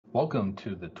Welcome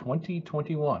to the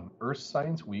 2021 Earth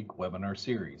Science Week webinar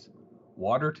series,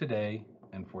 Water Today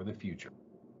and for the Future.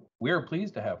 We are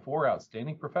pleased to have four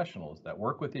outstanding professionals that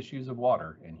work with issues of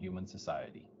water in human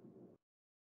society.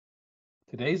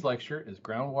 Today's lecture is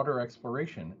Groundwater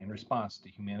Exploration in Response to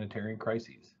Humanitarian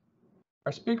Crises.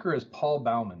 Our speaker is Paul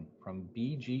Bauman from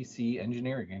BGC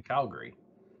Engineering in Calgary.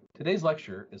 Today's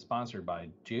lecture is sponsored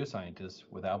by Geoscientists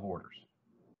Without Borders.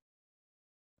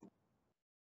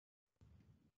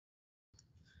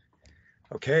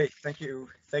 Okay, thank you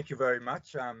very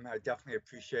much. I definitely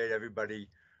appreciate everybody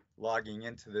logging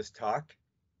into this talk.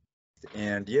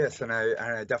 And yes, and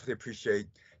I definitely appreciate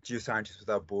Geoscientists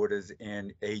Without Borders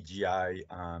and AGI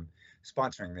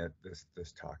sponsoring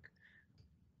this talk.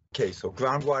 Okay, so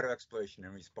groundwater exploration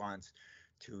in response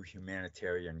to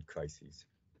humanitarian crises.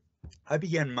 I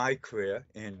began my career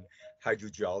in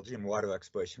hydrogeology and water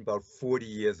exploration about 40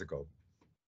 years ago.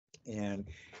 And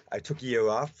I took a year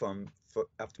off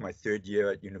after my third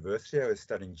year at university. I was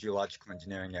studying geological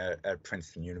engineering at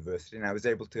Princeton University, and I was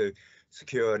able to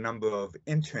secure a number of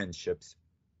internships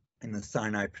in the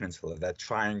Sinai Peninsula, that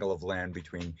triangle of land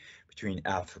between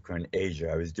Africa and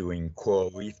Asia. I was doing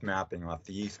coral reef mapping off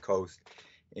the East Coast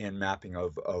and mapping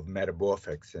of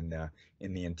metamorphics in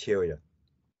the interior.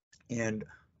 And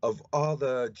of all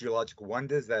the geological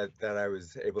wonders that I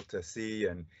was able to see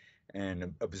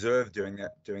and observe during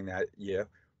that year,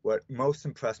 what most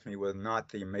impressed me were not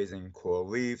the amazing coral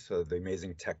reefs or the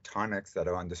amazing tectonics that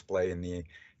are on display in the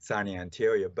Sinai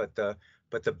interior, but the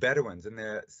Bedouins and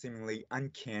their seemingly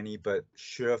uncanny but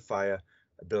surefire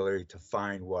ability to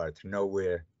find water, to know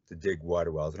where to dig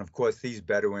water wells. And of course, these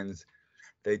Bedouins,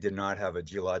 they did not have a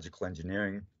geological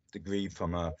engineering degree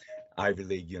from a Ivy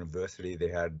League university. They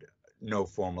had no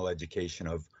formal education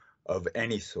of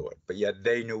any sort, but yet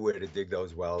they knew where to dig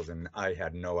those wells, and I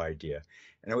had no idea.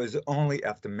 And it was only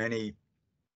after many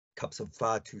cups of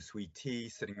far too sweet tea,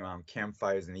 sitting around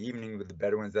campfires in the evening with the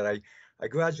Bedouins, that I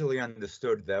gradually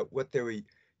understood that what they were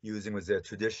using was their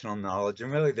traditional knowledge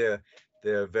and really their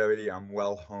very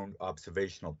well-honed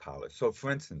observational powers. So, for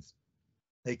instance,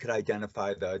 they could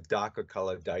identify the darker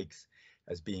colored dikes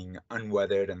as being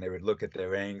unweathered, and they would look at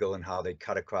their angle and how they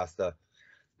cut across the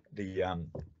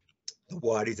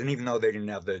wadis. And even though they didn't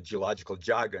have the geological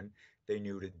jargon, they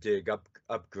knew to dig up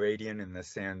gradient in the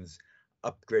sands,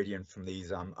 up gradient from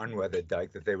these unweathered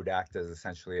dike, that they would act as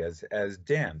essentially as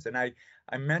dams. And I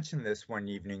mentioned this one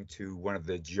evening to one of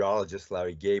the geologists,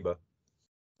 Larry Gaber,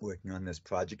 working on this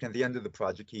project. And at the end of the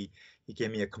project, he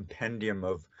gave me a compendium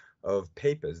of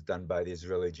papers done by the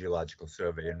Israeli Geological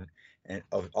Survey and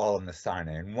of all in the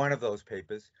Sinai. And one of those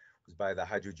papers was by the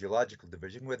Hydrogeological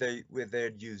Division, where they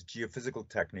had used geophysical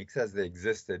techniques as they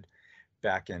existed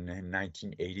back in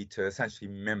 1980 to essentially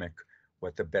mimic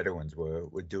what the Bedouins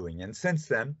were doing. And since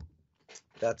then,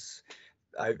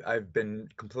 I've been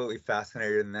completely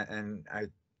fascinated in that, and I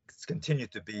continue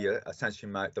to be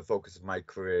essentially the focus of my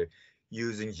career,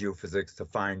 using geophysics to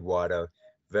find water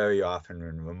very often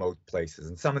in remote places.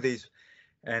 And some of these,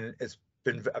 and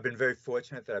I've been very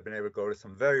fortunate that I've been able to go to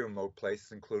some very remote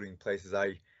places, including places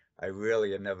I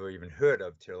really had never even heard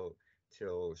of till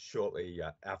shortly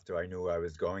after I knew I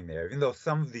was going there, even though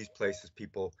some of these places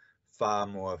people far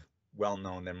more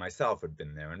well-known than myself had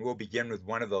been there. And we'll begin with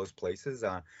one of those places,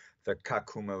 the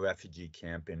Kakuma refugee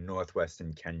camp in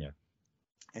northwestern Kenya.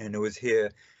 And it was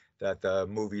here that the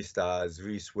movie stars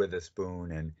Reese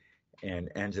Witherspoon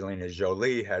and Angelina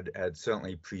Jolie had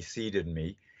certainly preceded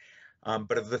me.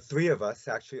 But of the three of us,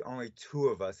 actually only two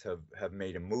of us have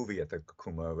made a movie at the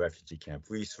Kakuma refugee camp.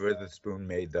 Reese Witherspoon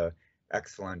made the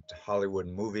excellent Hollywood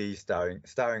movie starring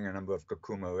a number of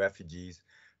Kakuma refugees,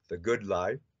 The Good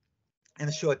Lie. And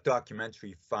a short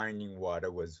documentary, Finding Water,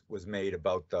 was made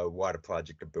about the water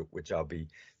project, about which I'll be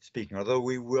speaking, although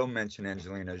we will mention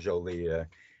Angelina Jolie a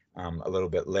little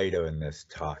bit later in this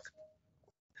talk.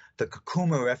 The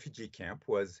Kakuma refugee camp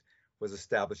was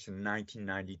established in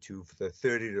 1992 for the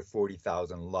 30 to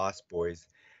 40,000 lost boys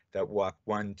that walked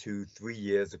 1, 2, 3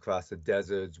 years across the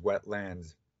deserts,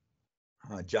 wetlands,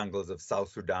 jungles of South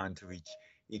Sudan to reach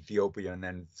Ethiopia, and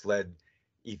then fled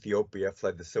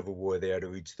the civil war there to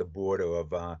reach the border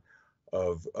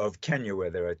of Kenya,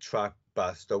 where they were truck,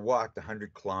 bus, or walked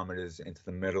 100 kilometers into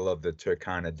the middle of the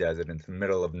Turkana desert, into the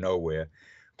middle of nowhere,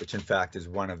 which in fact is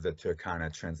one of the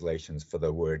Turkana translations for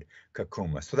the word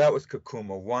Kakuma. So that was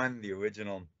Kakuma 1, the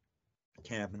original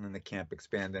camp, and then the camp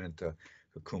expanded into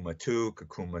Kakuma 2,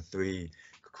 Kakuma 3,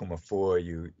 Kakuma 4.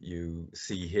 You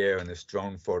see here in this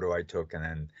drone photo I took,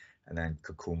 and then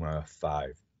Kakuma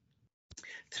 5.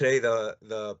 Today,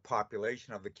 the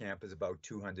population of the camp is about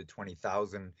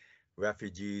 220,000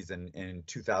 refugees. And in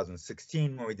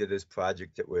 2016, when we did this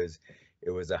project, it was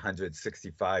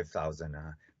 165,000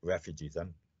 refugees.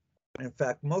 And in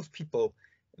fact, most people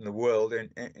in the world,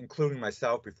 including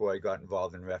myself before I got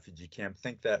involved in refugee camp,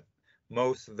 think that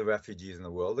most of the refugees in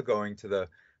the world are going to the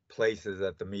places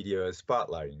that the media is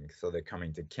spotlighting. So they're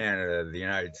coming to Canada, the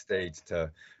United States,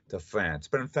 to France.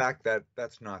 But in fact,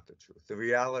 that's not the truth. The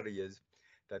reality is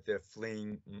that they're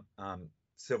fleeing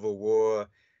civil war,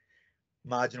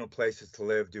 marginal places to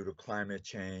live due to climate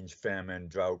change, famine,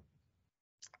 drought,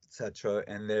 etc.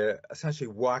 And they're essentially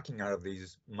walking out of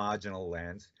these marginal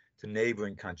lands to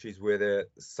neighboring countries where they're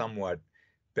somewhat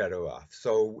better off.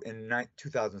 So in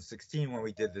 2016, when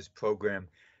we did this program,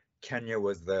 Kenya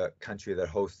was the country that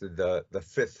hosted the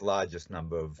 5th largest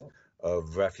number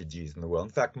of refugees in the world.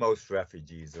 In fact, most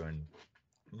refugees are in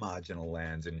marginal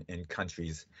lands in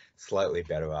countries slightly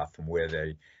better off from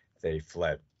where they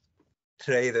fled.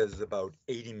 Today, there's about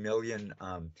 80 million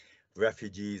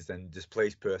refugees and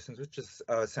displaced persons, which is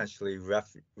essentially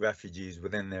refugees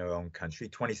within their own country,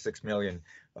 26 million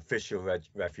official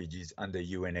refugees under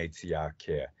UNHCR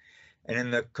care. And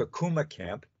in the Kakuma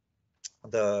camp,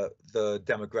 the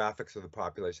demographics of the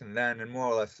population then, and more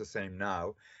or less the same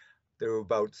now, there were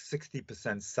about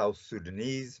 60% South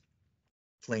Sudanese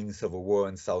fleeing civil war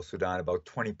in South Sudan. About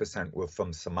 20% were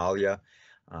from Somalia,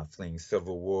 fleeing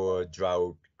civil war,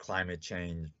 drought, climate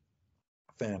change,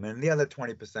 famine. And the other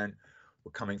 20%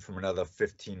 were coming from another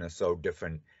 15 or so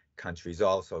different countries,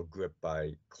 also gripped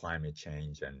by climate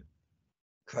change and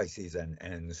crises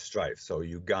and strife. So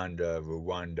Uganda,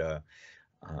 Rwanda,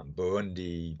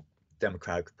 Burundi,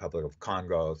 Democratic Republic of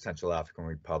Congo, Central African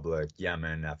Republic,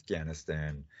 Yemen, Afghanistan,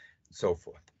 and so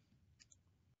forth.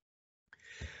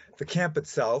 The camp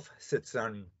itself sits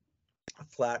on a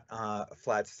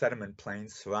flat sediment plain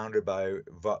surrounded by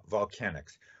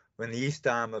volcanics. We're in the east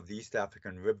arm of the East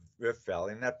African Rift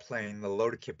Valley, and that plain, the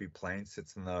Lodokipi Plain,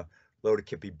 sits in the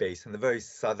Lodokipi Basin, the very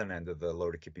southern end of the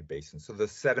Lodokipi Basin. So the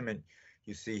sediment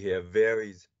you see here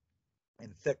varies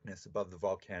in thickness above the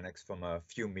volcanics from a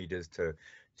few meters to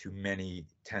many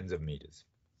tens of meters.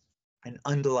 And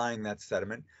underlying that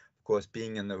sediment, of course,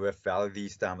 being in the Rift Valley, the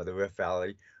east arm of the Rift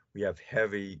Valley, we have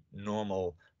heavy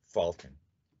normal faulting.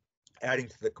 Adding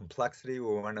to the complexity,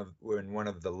 we're in one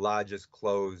of the largest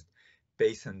closed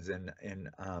basins in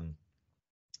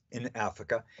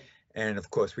Africa, and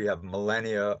of course we have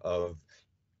millennia of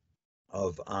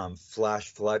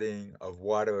flash flooding, of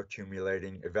water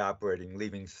accumulating, evaporating,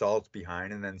 leaving salts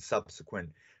behind, and then subsequent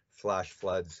flash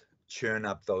floods churn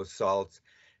up those salts,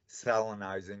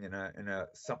 salinizing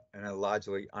in a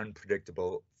largely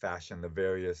unpredictable fashion the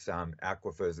various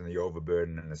aquifers in the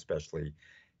overburden, and especially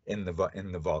in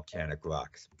the volcanic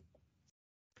rocks.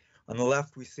 On the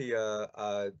left, we see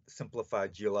a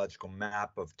simplified geological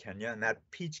map of Kenya, and that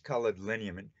peach-colored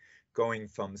lineament going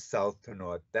from south to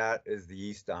north, that is the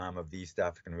east arm of the East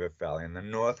African Rift Valley. In the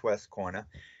northwest corner,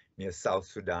 near South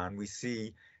Sudan, we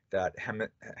see that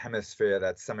hemisphere,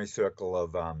 that semicircle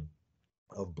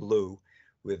of blue,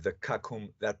 with the Kakuma,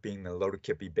 that being the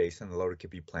Lodokipi Basin, the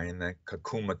Lodokipi Plain, the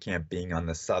Kakuma camp being on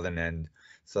the southern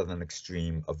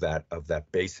extreme of that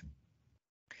basin.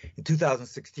 In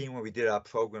 2016, when we did our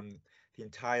program, the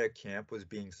entire camp was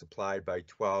being supplied by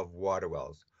 12 water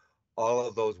wells. All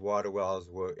of those water wells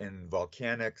were in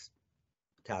volcanics,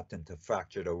 tapped into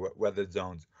fractured or weathered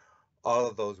zones. All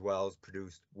of those wells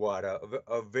produced water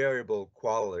of variable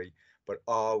quality, but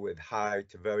all with high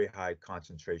to very high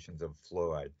concentrations of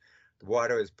fluoride. The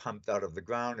water is pumped out of the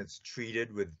ground. It's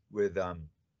treated with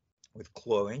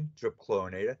chlorine, drip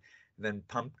chlorinator, and then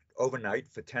pumped overnight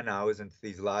for 10 hours into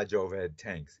these large overhead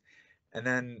tanks. And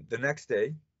then the next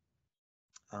day,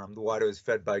 the water is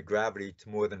fed by gravity to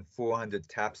more than 400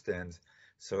 tap stands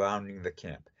surrounding the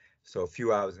camp. So a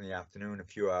few hours in the afternoon, a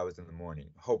few hours in the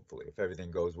morning, hopefully, if everything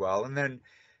goes well. And then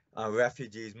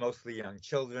refugees, mostly young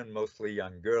children, mostly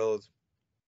young girls,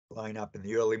 line up in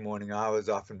the early morning hours,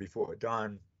 often before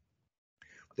dawn.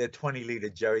 They're 20-liter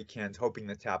jerry cans, hoping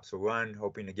the taps will run,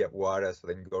 hoping to get water so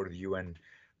they can go to the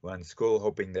UN-run school,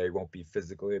 hoping they won't be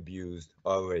physically abused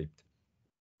or raped.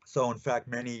 So in fact,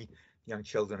 many young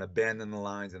children abandon the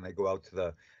lines and they go out to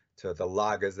the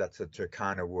lagers, that's a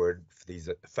Turkana word for these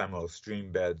ephemeral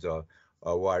stream beds or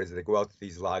waters. They go out to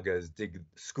these lagers, dig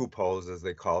scoop holes as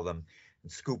they call them,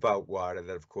 and scoop out water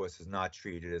that of course is not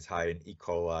treated, as high in E.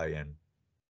 coli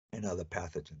and other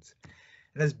pathogens.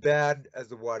 And as bad as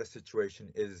the water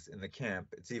situation is in the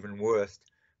camp, it's even worse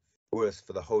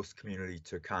for the host community,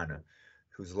 Turkana,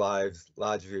 whose lives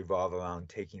largely revolve around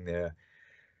taking their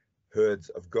herds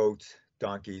of goats,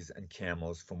 donkeys, and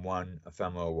camels from one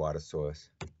ephemeral water source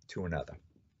to another.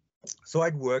 So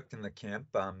I'd worked in the camp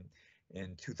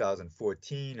in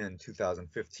 2014 and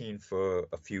 2015 for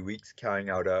a few weeks, carrying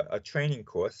out a training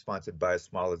course sponsored by a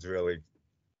small Israeli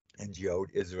NGO,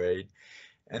 Israel.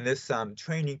 And this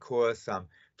training course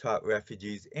taught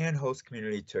refugees and host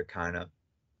community Turkana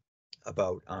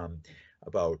about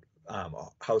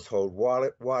household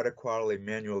water quality,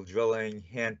 manual drilling,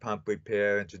 hand pump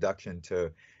repair, introduction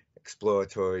to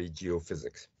exploratory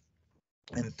geophysics.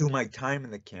 And through my time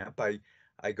in the camp,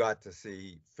 I got to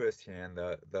see firsthand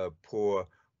the poor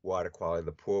water quality,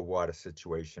 the poor water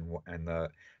situation, and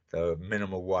the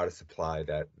minimal water supply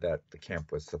that the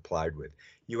camp was supplied with.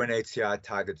 UNHCR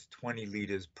targets 20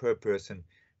 liters per person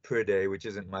per day, which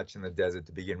isn't much in the desert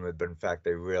to begin with, but in fact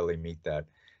they rarely meet that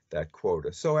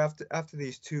quota. So after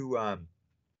these two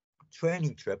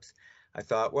training trips, I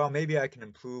thought, well, maybe I can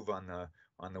improve on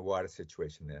the water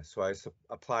situation there. So I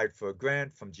applied for a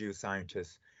grant from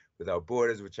Geoscientists Without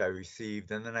Borders, which I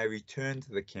received, and then I returned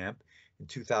to the camp in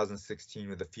 2016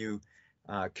 with a few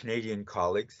Canadian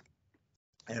colleagues,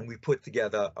 and we put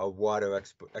together a water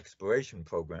exploration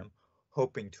program,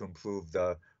 hoping to improve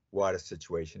the water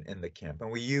situation in the camp. And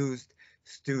we used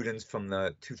students from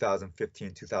the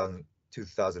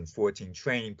 2015-2014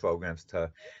 training programs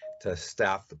to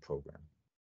staff the program.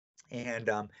 And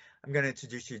I'm going to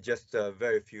introduce you just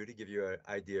very few to give you an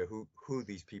idea who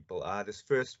these people are. This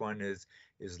first one is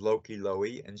Loki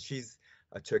Lowy, and she's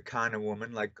a Turkana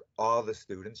woman like all the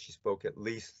students. She spoke at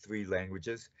least 3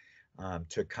 languages,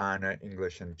 Turkana,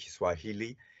 English, and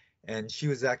Kiswahili. And she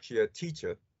was actually a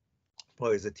teacher,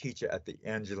 at the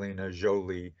Angelina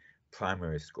Jolie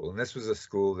Primary School. And this was a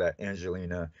school that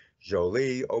Angelina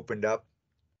Jolie opened up,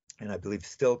 and I believe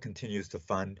still continues to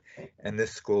fund. And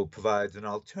this school provides an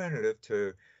alternative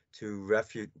to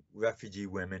refugee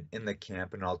women in the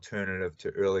camp, an alternative to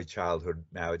early childhood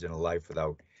marriage and a life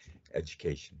without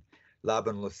education.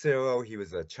 Laban Lucero, he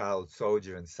was a child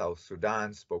soldier in South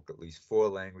Sudan, spoke at least 4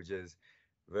 languages,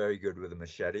 very good with a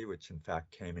machete, which in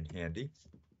fact came in handy.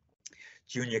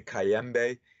 Junior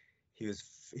Kayembe,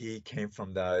 he came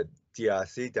from the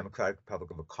DRC, Democratic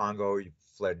Republic of the Congo. He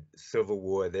fled civil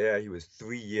war there. He was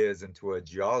 3 years into a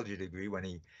geology degree when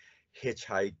he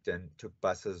hitchhiked and took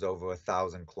buses over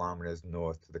 1,000 kilometers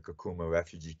north to the Kakuma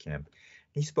refugee camp.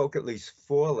 He spoke at least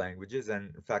 4 languages,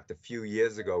 and in fact, a few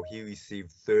years ago, he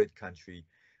received 3rd country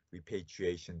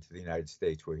repatriation to the United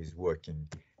States, where he's working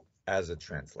as a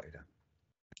translator.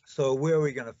 So where are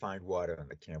we going to find water in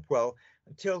the camp? Well,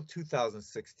 until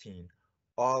 2016,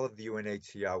 all of the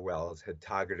UNHCR wells had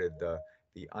targeted the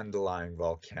underlying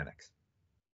volcanics.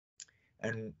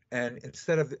 And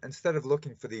instead of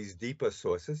looking for these deeper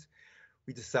sources,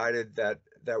 we decided that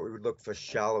we would look for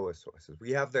shallower sources.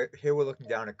 Here we're looking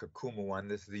down at Kakuma 1.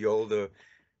 This is the older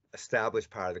established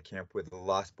part of the camp where the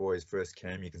Lost Boys first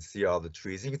came. You can see all the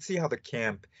trees. And you can see how the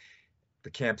camps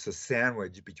are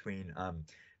sandwiched between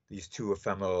these two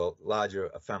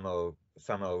larger ephemeral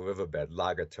riverbed,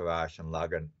 Laga Tarash and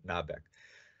Laga Nabek.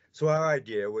 So our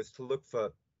idea was to look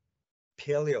for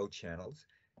paleo channels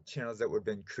that were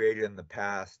been created in the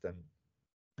past and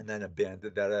then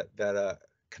abandoned, that are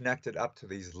connected up to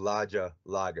these larger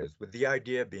lagas, with the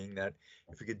idea being that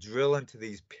if we could drill into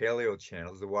these paleo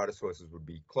channels, the water sources would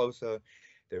be closer,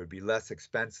 they would be less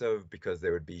expensive because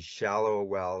there would be shallower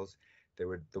wells,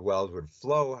 the wells would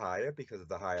flow higher because of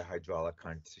the higher hydraulic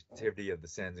conductivity of the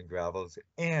sands and gravels,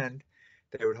 and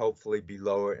they would hopefully be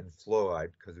lower in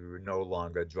fluoride because we were no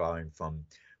longer drawing from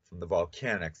the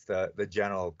volcanics. The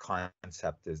general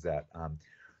concept is that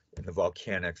in the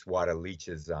volcanics, water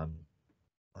leaches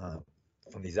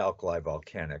from these alkali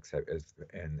volcanics,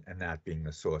 and that being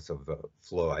the source of the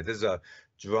fluoride. This is a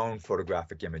drone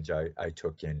photographic image I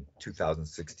took in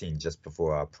 2016, just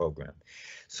before our program.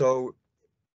 So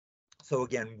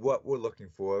again, what we're looking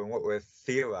for and what we're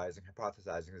theorizing,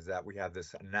 hypothesizing, is that we have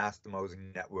this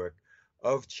anastomosing network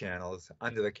of channels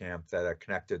under the camp that are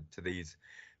connected to these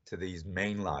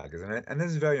main lagas. And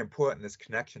this is very important, this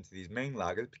connection to these main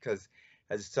lagas, because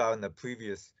as you saw in the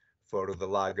previous photo, the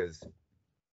lagas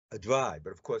are dry,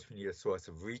 but of course we need a source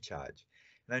of recharge.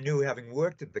 And I knew, having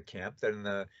worked at the camp, that in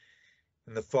the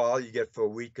fall you get for a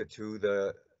week or two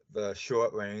the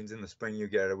short rains, in the spring you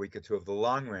get a week or two of the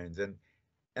long rains. And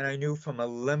I knew from a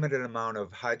limited amount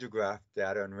of hydrograph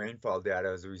data and rainfall data,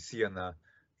 as we see on the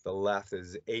left,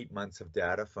 is 8 months of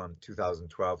data from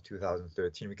 2012,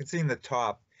 2013. We can see in the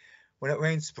top, when it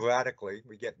rains sporadically,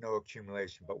 we get no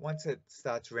accumulation. But once it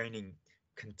starts raining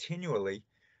continually,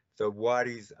 the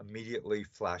wadis immediately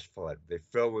flash flood. They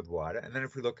fill with water. And then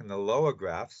if we look in the lower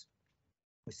graphs,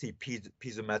 we see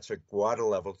piezometric water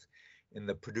levels in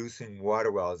the producing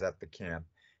water wells at the camp.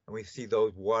 And we see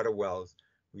those water wells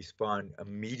respond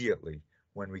immediately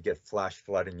when we get flash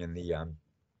flooding in the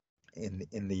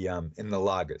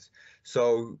lagers.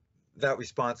 So that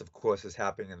response, of course, is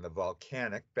happening in the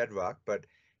volcanic bedrock, but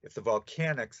if the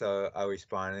volcanics are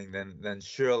responding, then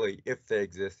surely, if they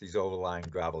exist, these overlying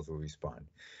gravels will respond.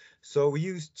 So we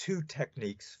use two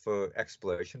techniques for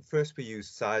exploration. First, we use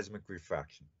seismic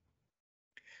refraction.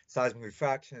 Seismic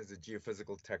refraction is a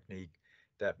geophysical technique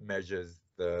that measures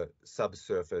the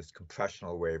subsurface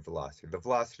compressional wave velocity, the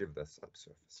velocity of the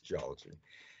subsurface geology.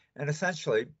 And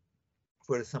essentially,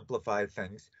 for to simplify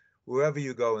things, wherever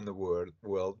you go in the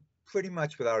world, pretty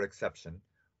much without exception,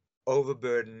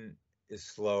 overburden is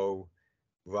slow,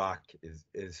 rock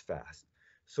is fast.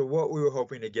 So what we were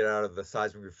hoping to get out of the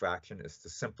seismic refraction is to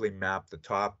simply map the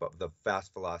top of the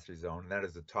fast velocity zone, that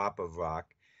is the top of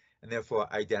rock, and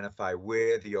therefore identify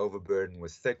where the overburden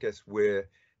was thickest, where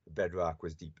the bedrock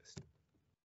was deepest.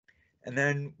 And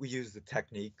then we use the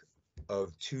technique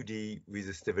of 2D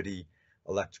resistivity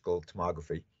electrical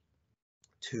tomography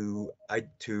to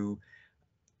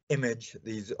image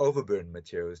these overburden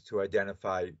materials to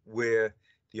identify where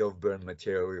the overburden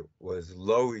material was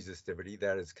low resistivity,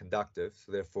 that is conductive,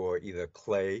 so therefore either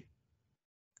clay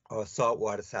or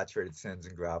saltwater saturated sands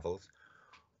and gravels,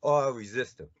 or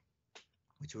resistive,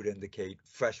 which would indicate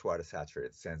freshwater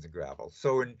saturated sands and gravels.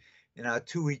 So in our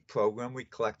 2-week program, we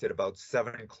collected about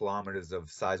 7 kilometers of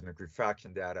seismic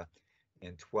refraction data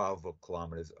and 12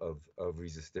 kilometers of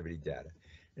resistivity data.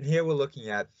 And here we're looking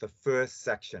at the first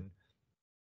section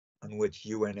on which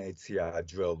UNHCR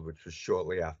drilled, which was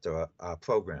shortly after our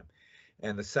program.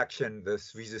 And the section,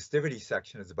 this resistivity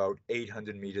section, is about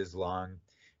 800 meters long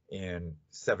and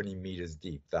 70 meters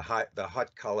deep. The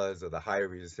hot colors are the higher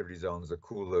resistivity zones, the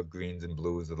cooler greens and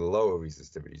blues are the lower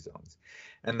resistivity zones.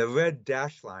 And the red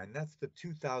dashed line, that's the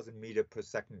 2,000 meter per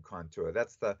second contour.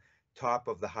 That's the top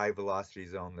of the high velocity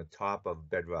zone, the top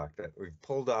of bedrock that we've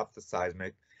pulled off the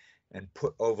seismic and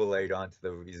overlaid onto the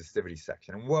resistivity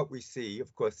section. And what we see,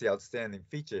 of course, the outstanding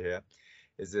feature here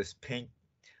is this pink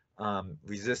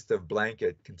resistive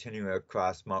blanket continuing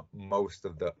across most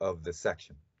of the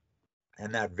section.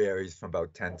 And that varies from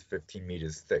about 10 to 15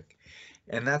 meters thick.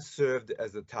 And that served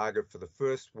as a target for the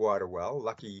first water well,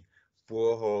 Lucky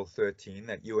Borehole 13,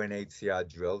 that UNHCR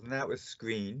drilled, and that was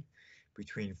screened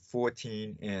between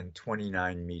 14 and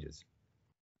 29 meters.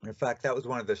 In fact, that was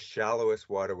one of the shallowest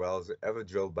water wells ever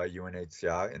drilled by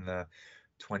UNHCR in the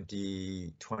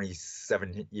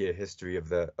 27-year history of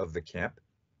the camp.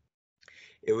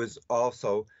 It was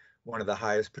also one of the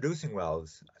highest producing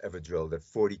wells ever drilled at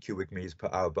 40 cubic meters per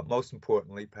hour. But most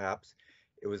importantly, perhaps,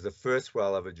 it was the first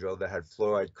well ever drilled that had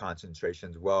fluoride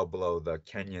concentrations well below the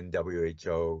Kenyan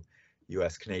WHO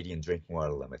US Canadian drinking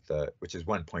water limit, which is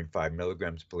 1.5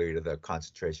 milligrams per liter. The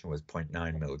concentration was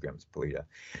 0.9 milligrams per liter.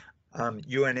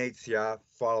 UNHCR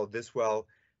followed this well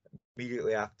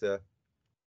immediately after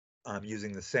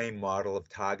using the same model of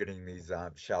targeting these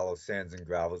shallow sands and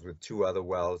gravels with 2 other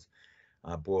wells,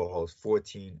 boreholes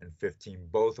 14 and 15,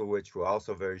 both of which were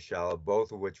also very shallow,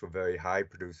 both of which were very high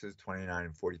producers, 29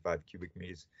 and 45 cubic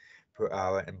meters per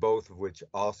hour, and both of which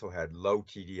also had low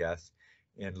TDS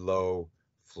and low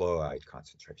fluoride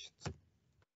concentrations.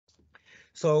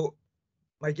 So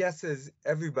my guess is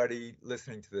everybody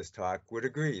listening to this talk would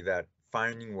agree that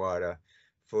finding water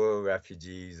for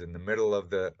refugees in the middle of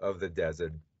the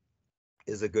desert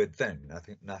is a good thing.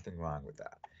 Nothing wrong with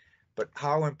that. But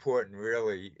how important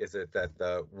really is it that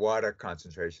the water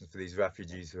concentrations for these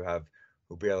refugees who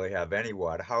barely have any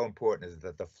water, how important is it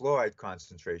that the fluoride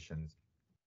concentrations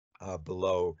are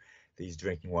below these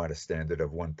drinking water standard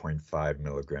of 1.5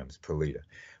 milligrams per liter?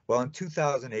 Well, in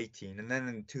 2018 and then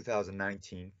in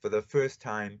 2019, for the first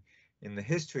time in the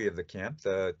history of the camp,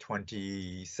 the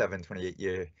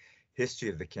 28-year history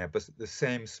of the campus, the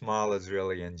same small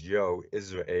Israeli NGO,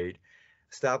 IsraAid,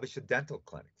 established a dental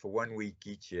clinic for 1 week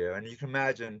each year. And you can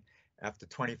imagine, after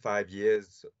 25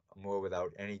 years or more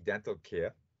without any dental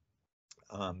care,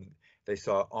 they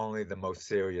saw only the most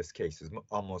serious cases,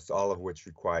 almost all of which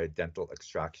required dental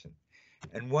extraction.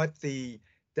 And what the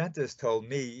dentist told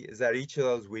me is that each of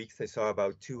those weeks they saw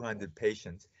about 200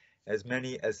 patients. As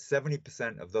many as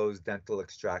 70% of those dental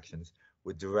extractions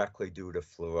were directly due to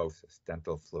fluorosis,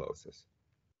 dental fluorosis.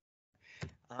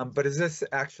 But is this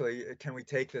actually, can we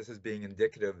take this as being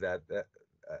indicative that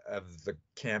of the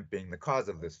camp being the cause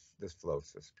of this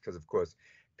fluorosis? Because of course,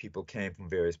 people came from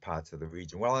various parts of the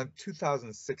region. Well, in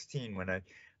 2016, when I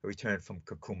returned from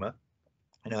Kakuma,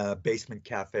 in a basement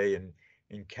cafe in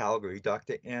Calgary,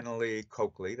 Dr. Annalee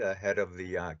Coakley, the head of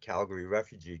the Calgary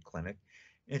Refugee Clinic,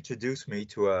 introduced me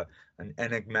to an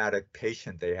enigmatic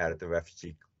patient they had at the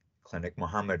refugee clinic,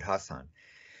 Mohammed Hassan.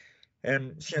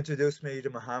 And she introduced me to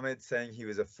Muhammad, saying he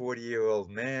was a 40-year-old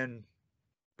man,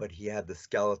 but he had the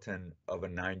skeleton of a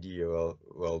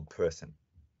 90-year-old person.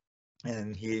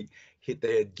 And they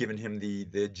had given him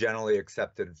the generally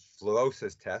accepted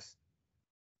fluorosis test.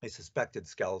 They suspected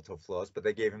skeletal fluorosis, but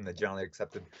they gave him the generally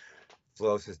accepted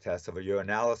fluorosis test of a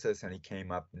urinalysis, and he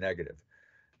came up negative.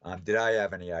 Did I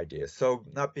have any ideas? So,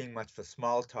 not being much for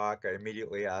small talk, I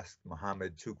immediately asked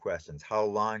Muhammad 2 questions. How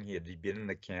long had he been in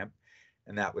the camp?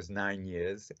 And that was 9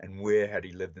 years. And where had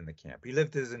he lived in the camp? He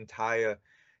lived his entire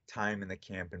time in the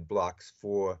camp in blocks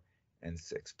 4 and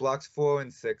 6. Blocks 4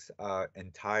 and 6 are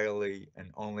entirely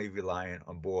and only reliant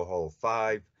on borehole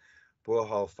 5.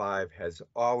 Borehole 5 has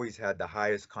always had the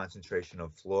highest concentration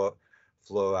of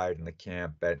fluoride in the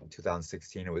camp. In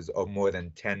 2016, it was more than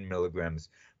 10 milligrams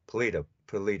per liter,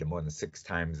 more than 6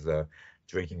 times the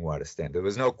drinking water standard. There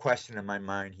was no question in my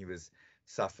mind he was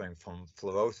suffering from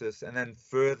fluorosis. And then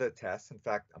further tests, in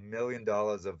fact, $1 million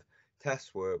of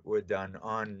tests were done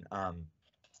on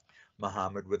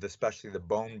Muhammad, with especially the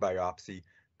bone biopsy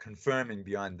confirming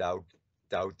beyond doubt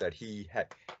that he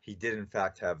did in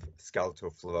fact have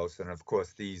skeletal fluorosis. And of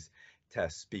course, these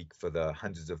tests speak for the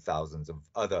hundreds of thousands of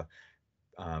other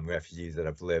refugees that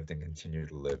have lived and continue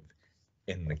to live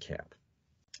in the camp.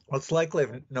 Well, it's likely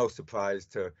no surprise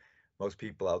to most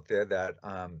people out there that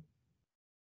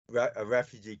a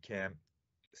refugee camp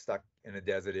stuck in a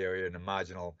desert area in a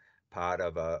marginal part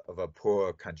of a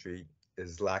poor country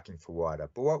is lacking for water.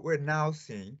 But what we're now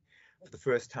seeing for the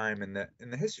first time in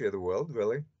the history of the world,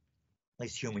 really, at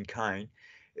least humankind,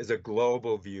 is a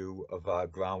global view of our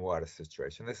groundwater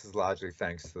situation. This is largely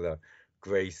thanks to the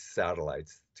GRACE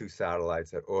satellites, 2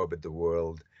 satellites that orbit the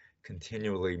world,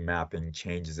 continually mapping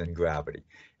changes in gravity.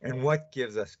 And what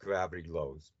gives us gravity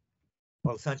lows?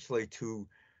 Well, essentially two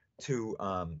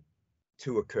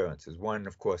occurrences. One,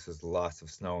 of course, is the loss of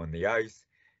snow and the ice,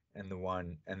 and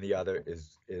the other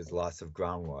is loss of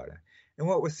groundwater. And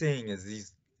what we're seeing is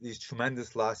these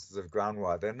tremendous losses of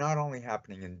groundwater. They're not only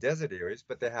happening in desert areas,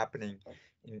 but they're happening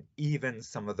in even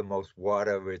some of the most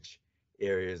water-rich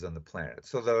areas on the planet.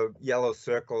 So the yellow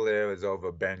circle there is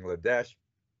over Bangladesh,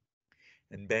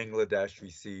 and Bangladesh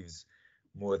receives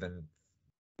more than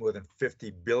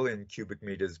 50 billion cubic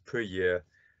meters per year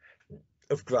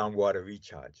of groundwater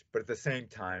recharge. But at the same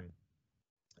time,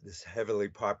 this heavily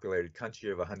populated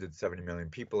country of 170 million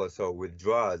people or so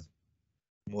withdraws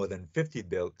more than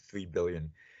 53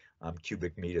 billion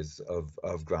cubic meters of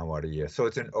groundwater a year. So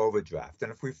it's an overdraft.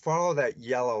 And if we follow that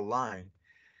yellow line,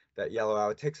 that yellow arrow,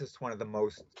 it takes us to one of the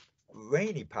most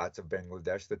rainy parts of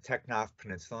Bangladesh, the Teknaf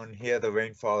Peninsula. And here the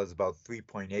rainfall is about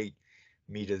 3.8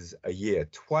 meters a year,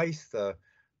 twice the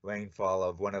rainfall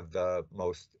of one of the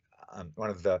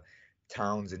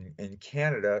towns in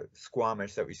Canada,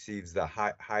 Squamish, that receives the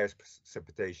highest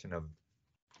precipitation on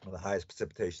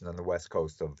the west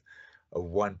coast of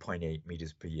 1.8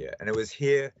 meters per year. And it was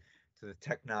here, to the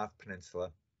Teknaf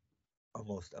Peninsula,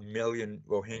 almost 1 million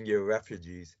Rohingya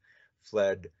refugees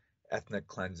fled ethnic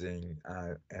cleansing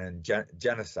and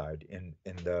genocide in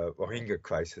the Rohingya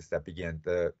crisis that began,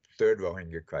 the 3rd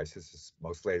Rohingya crisis, this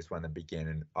most latest one that began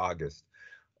in August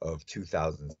of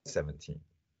 2017.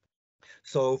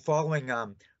 So following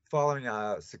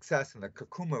success in the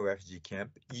Kakuma refugee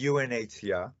camp,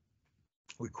 UNHCR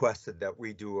requested that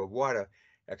we do a water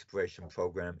exploration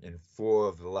program in 4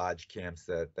 of the large camps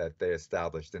that they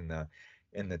established in the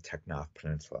Teknaf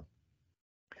Peninsula.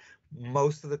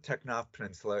 Most of the Teknaf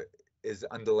Peninsula is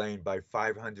underlain by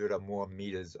 500 or more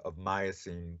meters of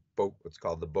Miocene, what's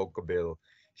called the Bauman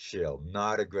shale.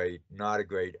 Not a great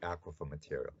aquifer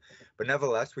material. But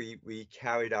nevertheless, we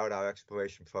carried out our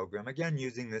exploration program, again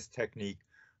using this technique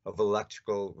of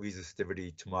electrical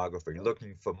resistivity tomography,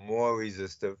 looking for more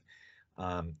resistive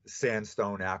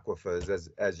sandstone aquifers,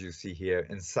 as you see here,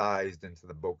 incised into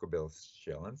the Bauman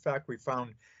shale. In fact, we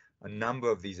found a number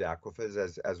of these aquifers,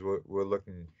 as we're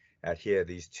looking at here,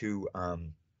 these 2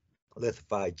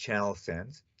 lithified channel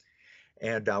sands.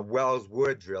 And wells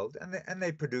were drilled, and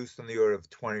they produced on the order of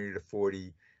 20 to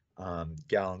 40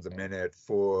 gallons a minute,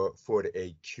 4 to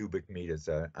 8 cubic meters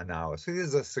an hour. So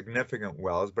these are significant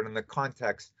wells, but in the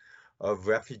context of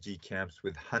refugee camps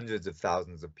with hundreds of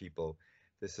thousands of people,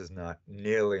 this is not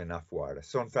nearly enough water.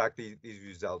 So in fact, these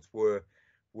results were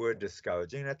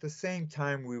discouraging. At the same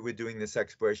time, we were doing this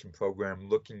exploration program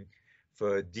looking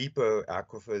for deeper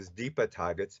aquifers, deeper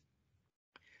targets.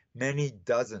 Many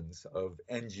dozens of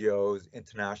NGOs,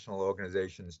 international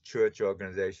organizations, church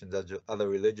organizations, other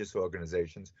religious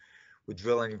organizations were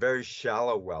drilling very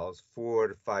shallow wells, 4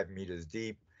 to 5 meters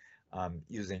deep,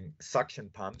 using suction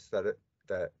pumps that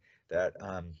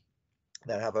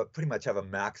that have pretty much have a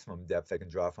maximum depth. They can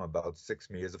draw from about 6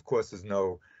 meters. Of course, there's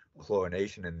no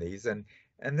chlorination in these, and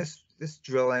this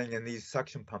drilling and these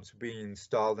suction pumps are being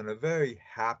installed in a very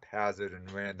haphazard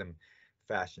and random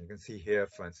fashion. You can see here,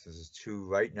 for instance, there's two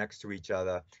right next to each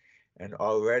other, and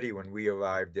already when we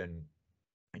arrived in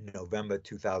November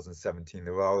 2017,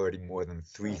 there were already more than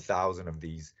 3,000 of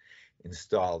these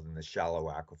installed in the shallow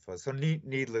aquifer. So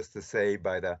needless to say,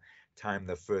 by the time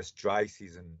the first dry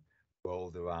season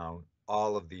rolled around,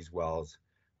 all of these wells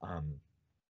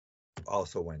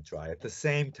also went dry. At the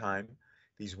same time,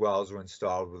 these wells were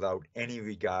installed without any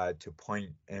regard to point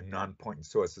and non-point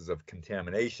sources of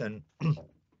contamination. You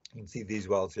can see these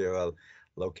wells here are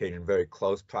located in very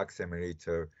close proximity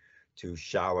to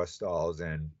shower stalls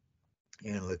and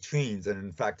latrines. And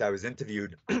in fact, I was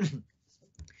interviewed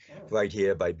right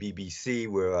here by BBC,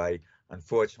 where I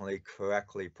unfortunately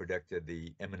correctly predicted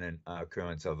the imminent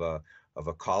occurrence of a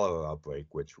cholera outbreak,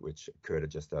 which occurred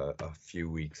just a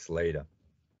few weeks later.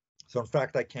 So in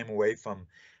fact, I came away from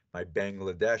my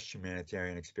Bangladesh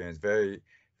humanitarian experience very,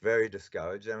 very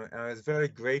discouraged, and I was very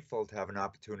grateful to have an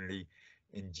opportunity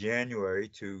in January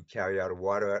to carry out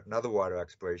another water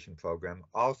exploration program,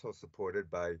 also supported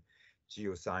by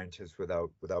Geoscientists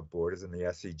Without Borders and the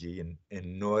SCG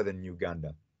in northern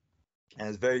Uganda. And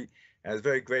I was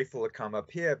very grateful to come up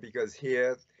here, because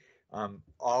here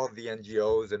all of the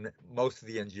NGOs and most of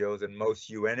the NGOs and most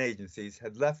UN agencies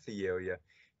had left the area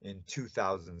in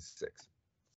 2006.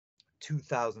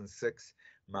 2006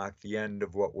 marked the end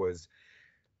of what was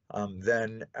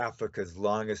then Africa's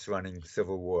longest running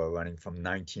civil war, running from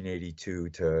 1982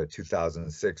 to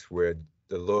 2006, where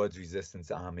the Lord's Resistance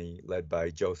Army, led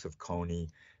by Joseph Kony,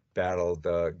 battled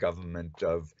the government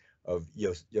of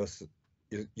Yoweri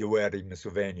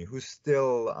Museveni, who's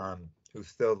still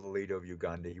the leader of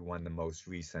Uganda. He won the most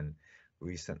recent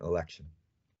election.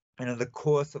 And in the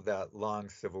course of that long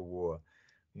civil war,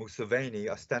 Museveni,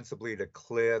 ostensibly to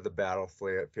clear the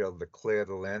battlefield, to clear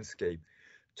the landscape,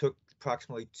 took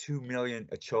approximately 2 million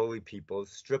Acholi people,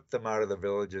 stripped them out of the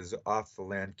villages off the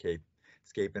landscape,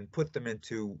 and put them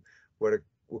into what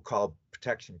were called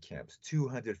protection camps.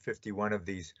 251 of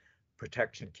these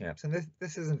protection camps. And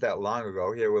this isn't that long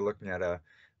ago. Here we're looking at a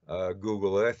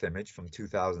Google Earth image from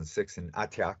 2006 in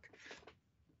Atak.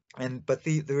 But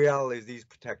the reality is these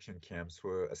protection camps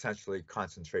were essentially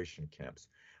concentration camps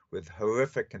with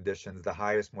horrific conditions, the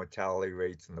highest mortality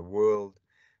rates in the world,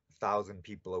 1,000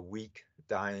 people a week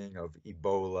dying of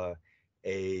Ebola,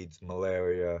 AIDS,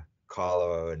 malaria,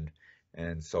 cholera,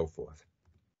 and so forth.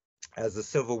 As the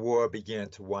Civil War began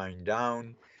to wind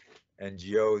down,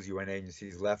 NGOs, UN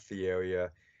agencies left the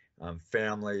area.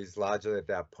 Families, largely at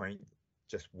that point,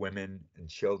 just women and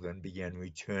children, began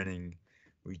returning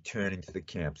to the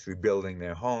camps, rebuilding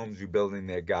their homes, rebuilding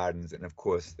their gardens, and of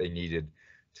course, they needed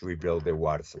to rebuild their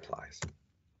water supplies.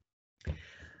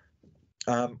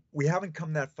 We haven't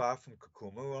come that far from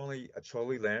Kakuma. We're only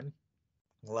Acholi land.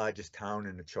 The largest town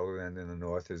in Acholi land in the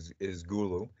north is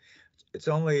Gulu. It's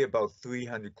only about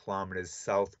 300 kilometers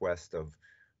southwest of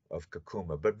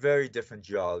Kakuma, but very different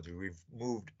geology. We've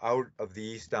moved out of the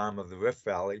east arm of the Rift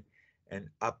Valley and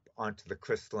up onto the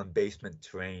crystalline basement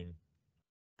terrain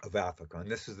of Africa.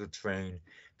 And this is the terrain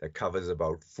that covers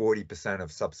about 40%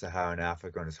 of sub-Saharan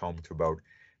Africa and is home to about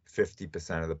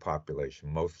 50% of the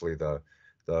population, mostly the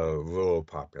rural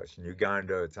population.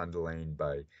 Uganda, it's underlain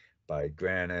by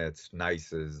granites,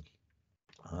 gneisses,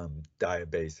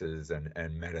 diabases,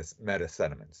 and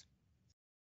metasediments.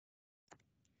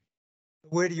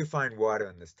 Where do you find water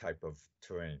in this type of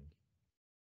terrain?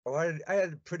 Well, I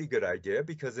had a pretty good idea,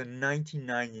 because in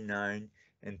 1999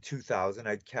 and 2000,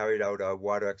 I'd carried out a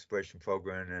water exploration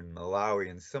program in Malawi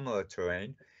in similar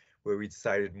terrain, where we'd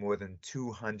sited more than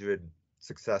 200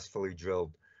 successfully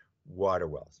drilled water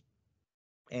wells.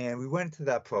 And we went to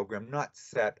that program not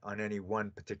set on any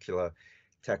one particular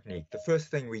technique. The first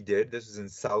thing we did, this was in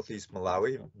southeast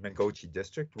Malawi, Mangochi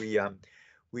district,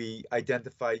 we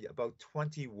identified about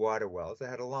 20 water wells that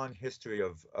had a long history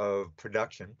of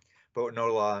production, but were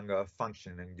no longer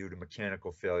functioning due to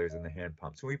mechanical failures in the hand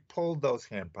pumps. So we pulled those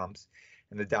hand pumps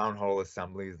and the downhole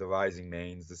assemblies, the rising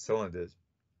mains, the cylinders,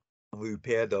 and we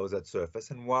repaired those at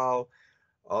surface. And while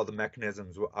all the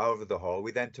mechanisms were out of the hole,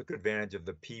 we then took advantage of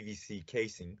the PVC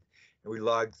casing, and we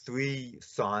logged 3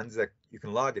 SONs that you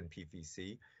can log in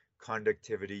PVC: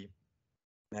 conductivity,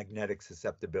 magnetic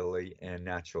susceptibility, and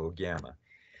natural gamma.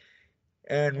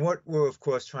 And what we're, of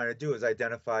course, trying to do is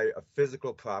identify a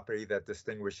physical property that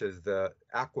distinguishes the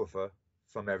aquifer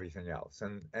from everything else.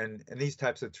 And in these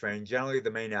types of terrain, generally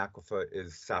the main aquifer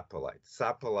is saprolite.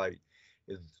 Saprolite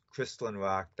is crystalline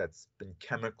rock that's been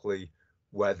chemically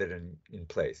weathered in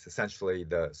place. Essentially,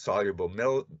 the soluble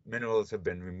minerals have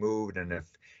been removed, and if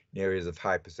in areas of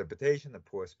high precipitation, the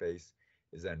pore space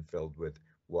is then filled with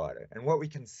water. And what we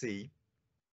can see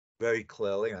very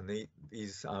clearly on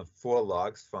these 4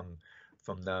 logs from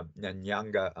the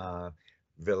Nyanga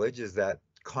village is that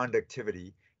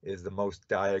conductivity is the most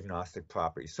diagnostic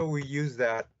property. So we use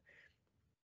that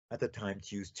at the time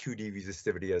to use 2D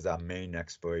resistivity as our main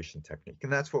exploration technique.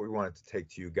 And that's what we wanted to take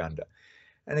to Uganda.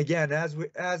 And again,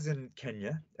 as in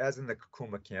Kenya, as in the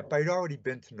Kakuma camp, I'd already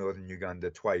been to northern Uganda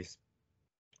twice,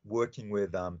 working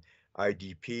with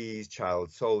IDPs,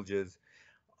 child soldiers,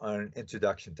 on an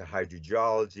introduction to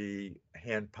hydrogeology,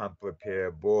 hand pump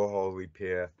repair, borehole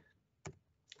repair,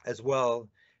 as well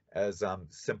as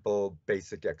simple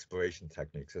basic exploration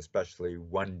techniques, especially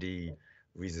 1D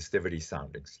resistivity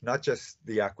soundings, not just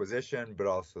the acquisition, but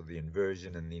also the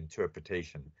inversion and the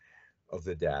interpretation of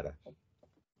the data.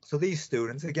 So these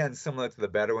students, again, similar to the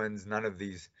Bedouins, none of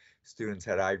these students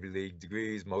had Ivy League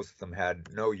degrees. Most of them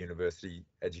had no university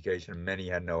education. Many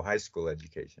had no high school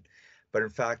education. But in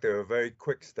fact, they were very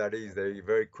quick studies. They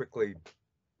very quickly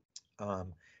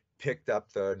picked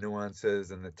up the nuances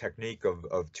and the technique of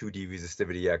 2D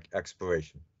resistivity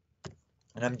exploration.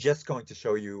 And I'm just going to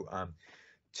show you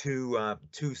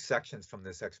two sections from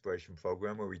this exploration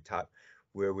program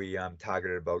where we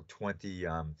targeted about 20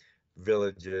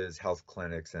 villages, health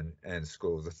clinics, and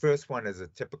schools. The first one is a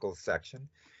typical section.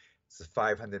 It's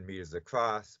 500 meters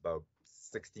across, about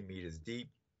 60 meters deep.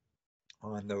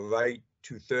 On the right,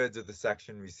 2/3 of the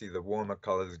section, we see the warmer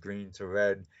colors, green to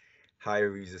red,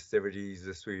 higher resistivities.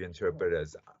 This we interpret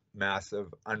as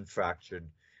massive, unfractured,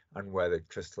 unweathered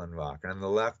crystalline rock. And on the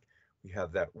left, we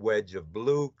have that wedge of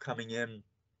blue coming in.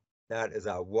 That is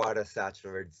our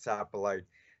water-saturated saprolite.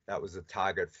 That was a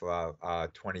target for our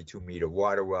 22-meter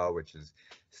water well, which is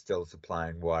still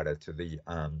supplying water to the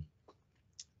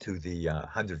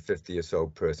 150 or so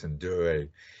person Dure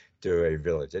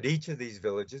village. At each of these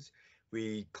villages,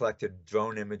 we collected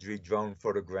drone imagery, drone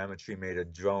photogrammetry, made a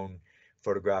drone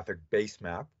photographic base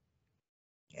map,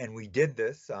 and we did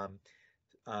this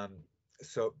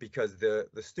so because the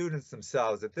students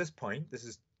themselves at this point,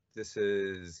 this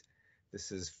is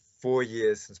 4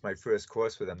 years since my first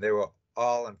course with them. They were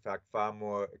all, in fact, far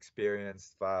more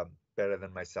experienced, far better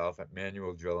than myself at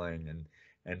manual drilling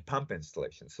and pump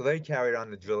installation. So they carried on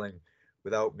the drilling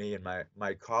without me and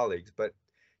my colleagues, but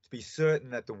to be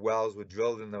certain that the wells were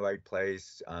drilled in the right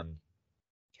place,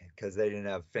 because they didn't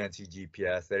have fancy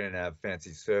GPS, they didn't have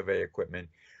fancy survey equipment,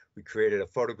 we created a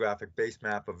photographic base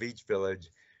map of each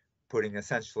village, putting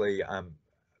essentially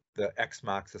the X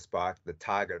marks the spot, the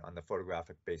target on the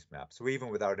photographic base map. So even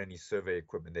without any survey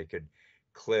equipment, they could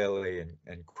clearly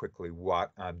and quickly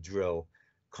drill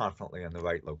confidently on the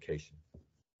right location.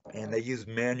 And they use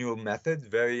manual methods,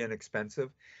 very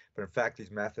inexpensive, but in fact, these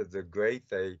methods are great.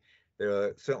 They're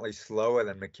certainly slower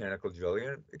than mechanical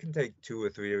drilling. It can take 2 or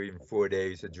 3 or even 4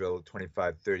 days to drill a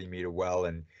 25, 30-meter well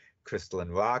in crystalline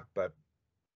rock, but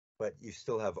you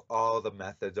still have all the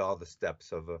methods, all the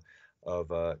steps of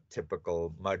a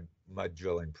typical mud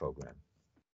drilling program.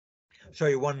 I'll show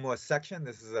you one more section.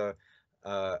 This is a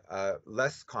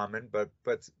less common but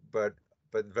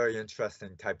very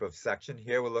interesting type of section.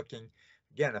 Here we're looking,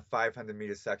 again, a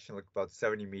 500-meter section, look about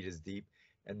 70 meters deep,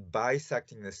 and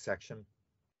bisecting this section,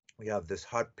 we have this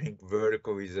hot pink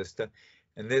vertical resistor,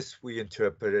 and this we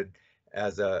interpreted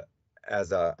as a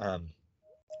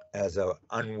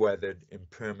unweathered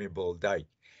impermeable dike,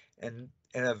 and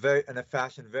in a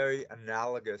fashion very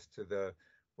analogous to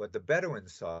what the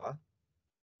Bedouins saw,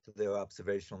 to their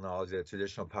observational knowledge, their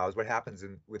traditional powers. What happens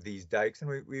with these dikes,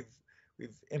 and we've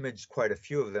imaged quite a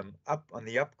few of them. Up on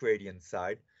the up gradient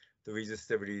side, the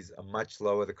resistivities are much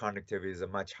lower, the conductivities are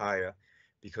much higher,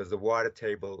 because the water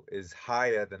table is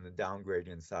higher than the down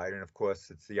gradient side, and of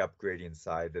course it's the up gradient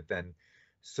side that then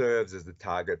serves as the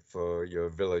target for your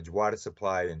village water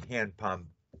supply and hand pump,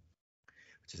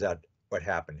 which is what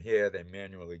happened here. They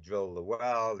manually drill the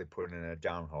well, they put in a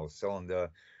downhole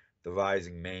cylinder, the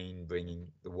rising main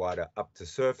bringing the water up to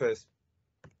surface.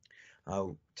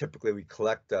 Typically we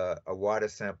collect a water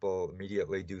sample,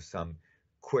 immediately do some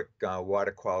quick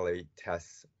water quality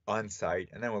tests on site,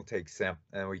 and then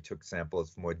we took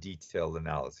samples for more detailed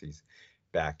analyses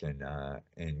back in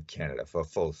Canada for a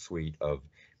full suite of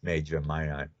major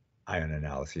ion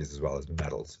analyses as well as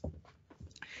metals.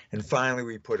 And finally,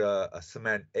 we put a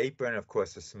cement apron. Of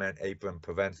course, the cement apron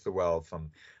prevents the well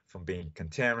from being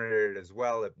contaminated as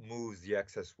well. It moves the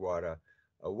excess water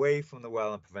away from the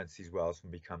well and prevents these wells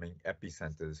from becoming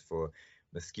epicenters for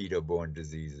mosquito-borne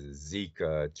diseases,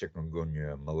 Zika,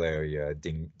 chikungunya, malaria,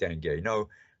 dengue.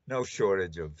 No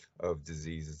shortage of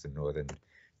diseases in northern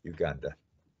Uganda.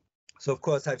 So of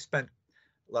course I've spent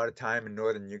a lot of time in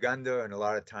northern Uganda and a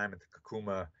lot of time at the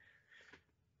Kakuma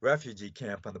refugee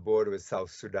camp on the border with South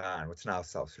Sudan, what's now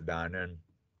South Sudan. And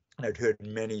I'd heard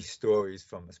many stories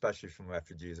especially from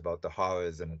refugees, about the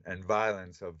horrors and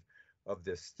violence of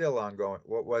this still ongoing,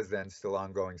 what was then still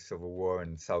ongoing civil war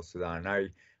in South Sudan.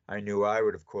 I knew I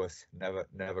would, of course,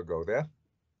 never go there.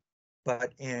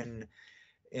 But in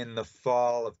the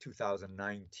fall of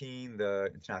 2019,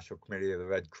 the International Committee of the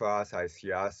Red Cross,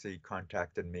 ICRC,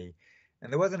 contacted me,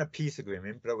 and there wasn't a peace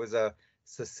agreement, but it was a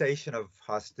cessation of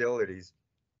hostilities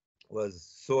was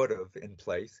sort of in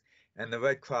place, and the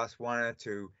Red Cross wanted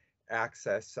to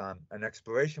access an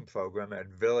exploration program at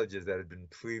villages that had been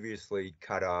previously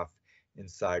cut off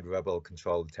inside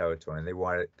rebel-controlled territory,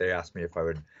 and they asked me if I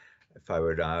would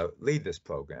lead this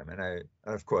program, and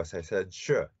of course I said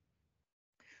sure.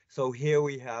 So here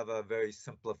we have a very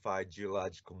simplified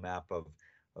geological map of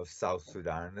South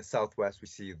Sudan. In the southwest, we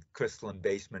see the crystalline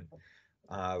basement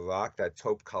rock, that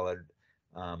taupe-colored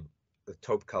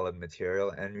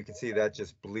material, and you can see that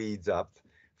just bleeds up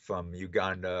from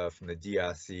Uganda, from the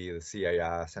DRC, the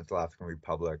CAR, Central African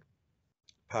Republic,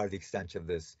 part of the extension of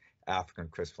this African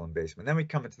crystalline basement. Then we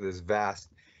come into this vast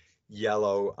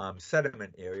yellow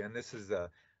sediment area, and this is a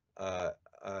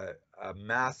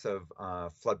massive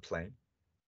floodplain.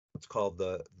 It's called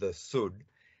the Sud.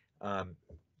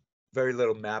 Very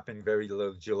little mapping, very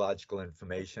little geological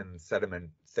information. Sediment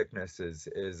thickness is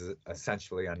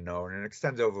essentially unknown, and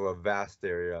extends over a vast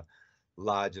area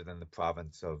larger than the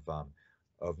province of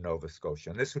Nova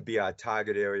Scotia. And this would be our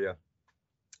target area,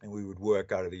 and we would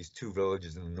work out of these two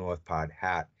villages in the north part,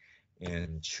 Hat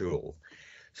and Chul.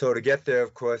 So to get there,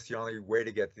 of course, the only way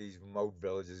to get to these remote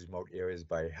villages, remote areas,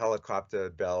 by helicopter,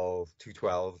 Bell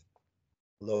 212,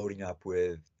 loading up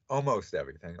with almost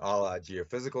everything, all our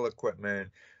geophysical equipment,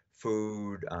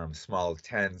 food, small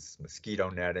tents, mosquito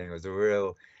netting. It was a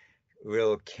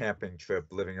real camping trip,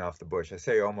 living off the bush. I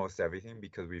say almost everything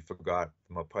because we forgot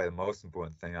probably the most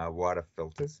important thing, our water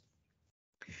filters.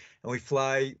 And we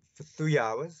fly for 3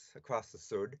 hours across the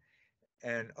Sud.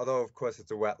 And although, of course,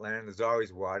 it's a wetland, there's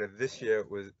always water.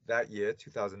 That year,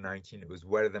 2019, it was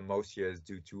wetter than most years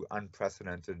due to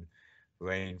unprecedented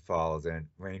rainfall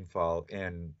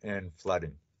and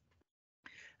flooding.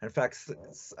 In fact,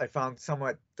 I found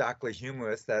somewhat darkly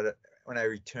humorous that when I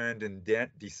returned in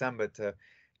December to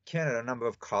Canada, a number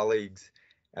of colleagues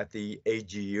at the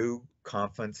AGU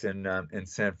conference in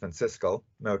San Francisco,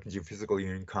 American Geophysical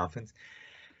Union conference,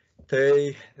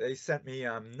 they sent me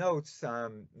notes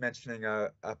mentioning a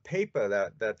paper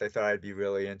that they thought I'd be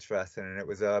really interested in. It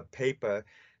was a paper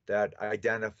that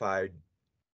identified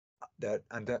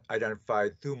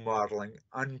through modeling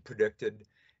unpredicted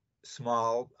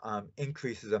small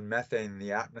increases of methane in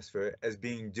the atmosphere as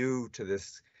being due to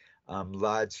this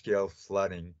large-scale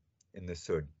flooding in the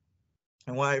Sud.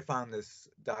 And why I found this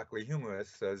darkly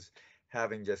humorous is,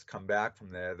 having just come back from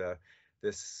there,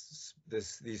 these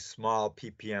small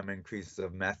ppm increases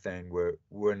of methane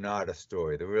were not a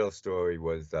story. The real story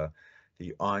was the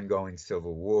ongoing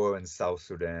civil war in South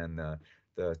Sudan,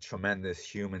 the tremendous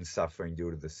human suffering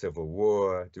due to the civil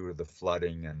war, due to the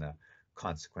flooding and the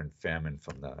consequent famine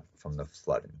from the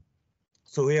flooding.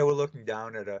 So here we're looking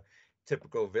down at a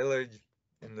typical village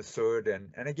in the Sud,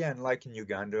 and again, like in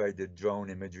Uganda, I did drone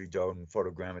imagery, drone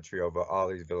photogrammetry over all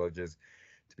these villages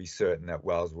to be certain that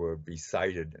wells would be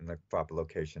sited in the proper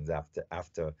locations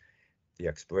after the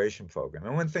exploration program.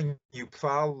 And one thing you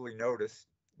probably noticed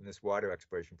in this water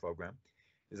exploration program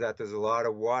is that there's a lot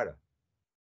of water.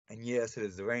 And yes, it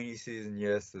is the rainy season.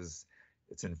 Yes,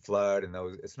 it's in flood, and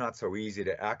it's not so easy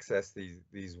to access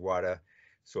these water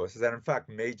sources, and in fact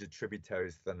major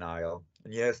tributaries to the Nile.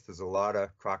 And yes, there's a lot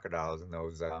of crocodiles in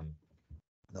those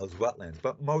wetlands.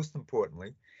 But most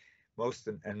importantly, most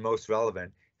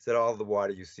relevant, is that all the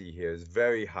water you see here is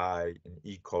very high in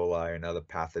E. coli and other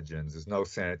pathogens. There's no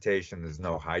sanitation, there's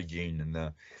no hygiene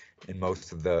in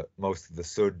most of the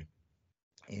Sud,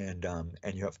 and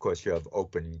you of course you have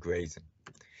open grazing.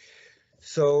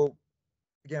 So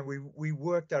again, we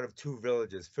worked out of two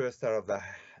villages. First, out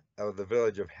of the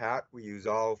village of Hat, we use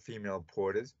all female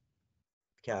porters,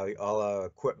 carry all our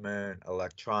equipment,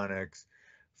 electronics,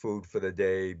 food for the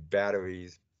day,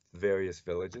 batteries, various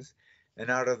villages.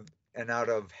 And out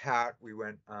of Hat,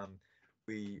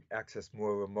 we accessed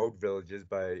more remote villages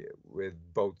with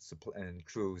boats and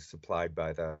crews supplied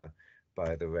by the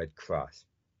Red Cross.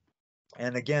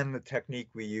 And again, the technique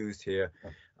we used here,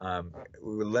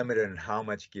 we were limited in how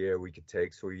much gear we could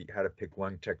take, so we had to pick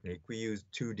one technique. We used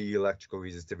 2D electrical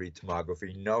resistivity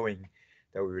tomography, knowing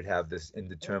that we would have this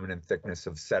indeterminate thickness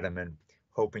of sediment,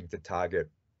 hoping to target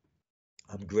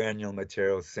granular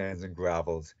materials, sands and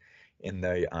gravels in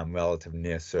the relative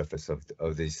near surface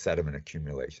of these sediment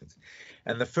accumulations.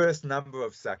 And the first number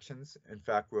of sections, in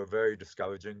fact, were very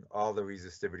discouraging. All the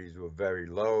resistivities were very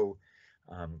low,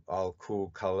 all cool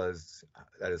colors,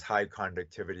 that is high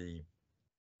conductivity,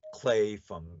 clay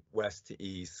from west to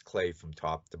east, clay from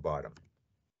top to bottom.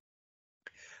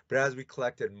 But as we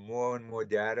collected more and more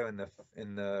data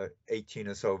in the 18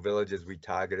 or so villages we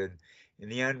targeted, in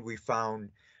the end we found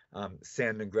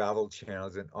sand and gravel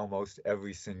channels in almost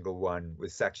every single one,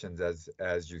 with sections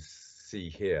as you see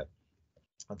here.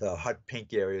 The hot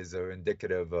pink areas are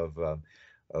indicative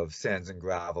of sands and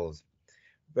gravels.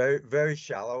 Very, very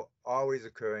shallow, always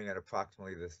occurring at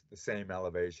approximately the same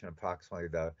elevation, approximately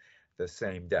the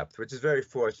same depth, which is very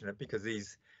fortunate because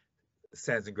these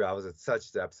sands and gravels at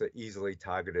such depths are easily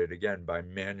targeted, again, by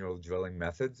manual drilling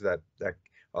methods that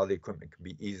all the equipment can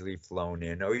be easily flown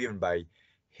in, or even by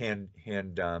hand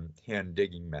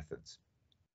digging methods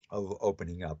of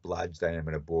opening up large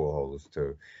diameter boreholes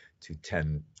to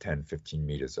 10, 15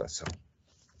 meters or so.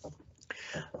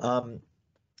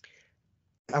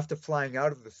 After flying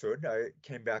out of the Sud, I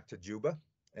came back to Juba,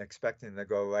 expecting to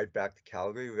go right back to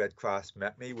Calgary. Red Cross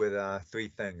met me with three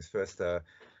things. First, a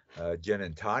gin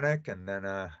and tonic, and then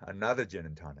another gin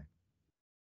and tonic.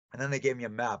 And then they gave me a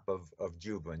map of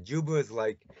Juba. And Juba is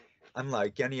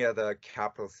unlike any other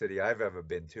capital city I've ever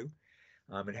been to.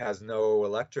 It has no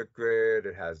electric grid.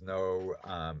 It has no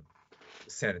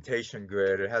sanitation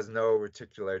grid. It has no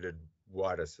reticulated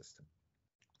water system.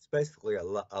 It's basically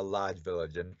a large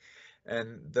village. And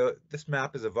this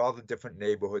map is of all the different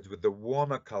neighborhoods, with the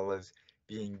warmer colors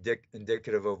being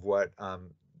indicative of what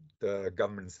the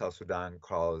government in South Sudan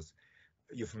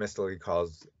euphemistically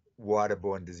calls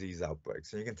waterborne disease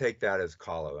outbreaks. And you can take that as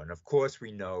cholera. And of course,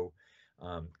 we know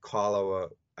cholera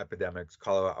epidemics,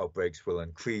 cholera outbreaks will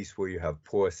increase where you have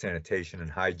poor sanitation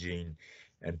and hygiene,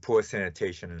 and poor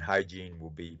sanitation and hygiene will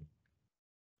be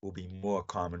more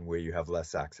common where you have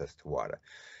less access to water.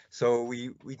 So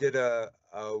we did a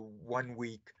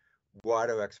 1-week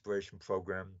water exploration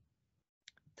program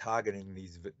targeting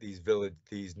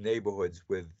these neighborhoods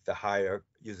with the higher,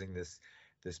 using this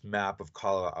map of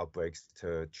cholera outbreaks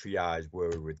to triage where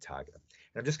we would target them.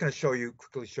 And I'm just going to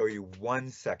quickly show you one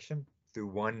section through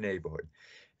one neighborhood.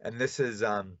 And this is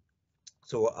so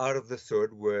we're out of the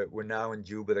Sud. We're now in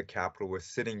Juba, the capital. We're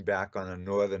sitting back on the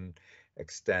northern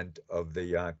extent of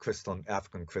the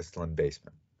African crystalline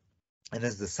basement. And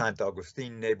this is the Sant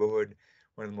Augustine neighborhood,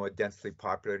 one of the more densely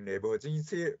popular neighborhoods. And you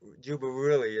see Juba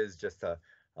really is just a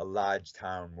large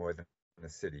town more than a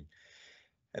city.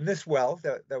 And this well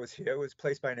that was here was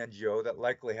placed by an NGO that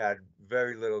likely had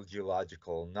very little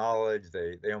geological knowledge.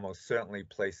 They almost certainly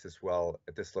placed this well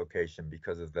at this location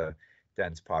because of the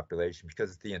dense population,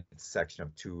 because it's the intersection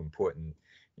of two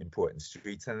important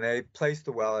streets. And they placed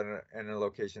the well in a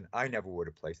location I never would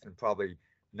have placed, and probably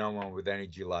no one with any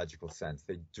geological sense.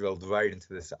 They drilled right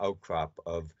into this outcrop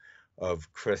of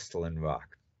crystalline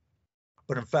rock.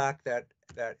 But in fact, that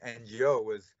NGO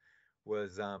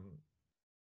was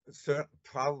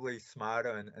probably smarter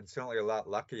and certainly a lot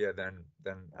luckier than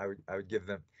I would give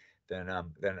them than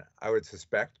I would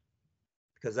suspect,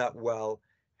 because that well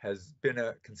has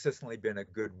consistently been a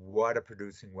good water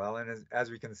producing well, and as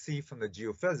we can see from the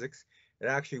geophysics, it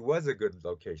actually was a good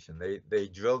location. They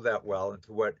drilled that well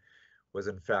into what was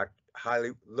in fact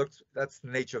that's the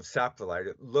nature of saprolite.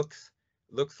 It looks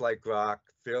like rock,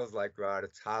 feels like rock,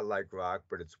 it's hard like rock,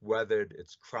 but it's weathered,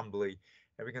 it's crumbly.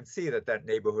 And we can see that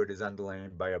neighborhood is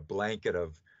underlain by a blanket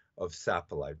of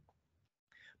saprolite.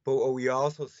 But what we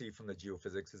also see from the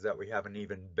geophysics is that we have an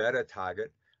even better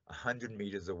target 100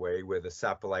 meters away, where the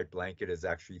saprolite blanket is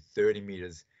actually 30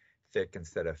 meters thick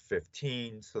instead of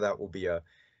 15. So that will be a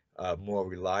more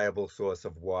reliable source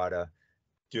of water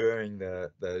during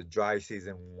the dry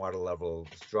season when water levels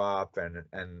drop, and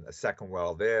a second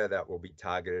well there that will be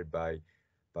targeted by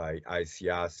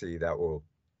ICRC that will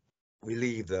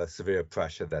relieve the severe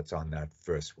pressure that's on that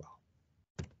first well.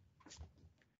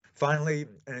 Finally,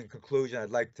 and in conclusion,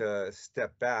 I'd like to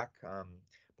step back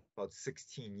about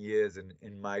 16 years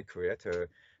in my career to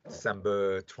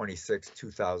December 26,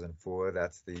 2004.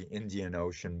 That's the Indian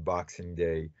Ocean Boxing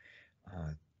Day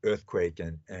earthquake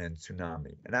and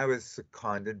tsunami. And I was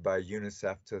seconded by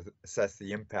UNICEF to assess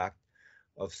the impact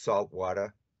of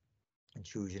saltwater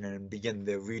intrusion and begin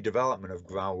the redevelopment of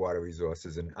groundwater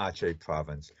resources in Aceh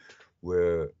province,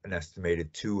 where an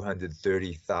estimated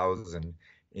 230,000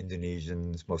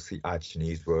 Indonesians, mostly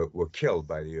Acehnese, were killed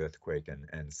by the earthquake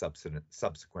and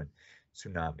subsequent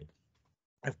tsunami.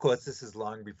 Of course, this is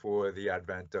long before the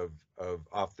advent of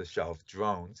off-the-shelf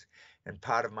drones. And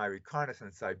part of my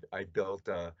reconnaissance, I built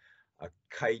a a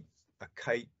kite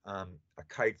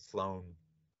flown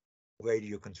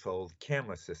radio controlled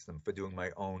camera system for doing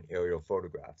my own aerial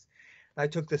photographs. I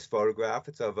took this photograph.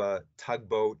 It's of a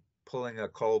tugboat pulling a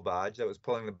coal barge that was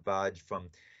pulling the barge from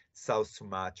South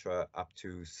Sumatra up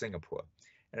to Singapore.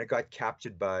 And it got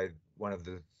captured by one of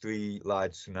the 3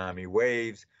 large tsunami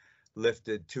waves,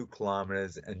 lifted 2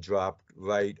 kilometers and dropped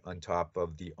right on top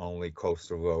of the only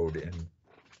coastal road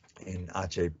in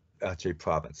Aceh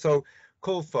province. So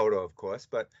cool photo, of course,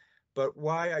 but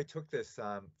why I took this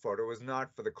photo was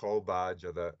not for the coal barge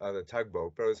or the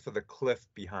tugboat, but it was for the cliff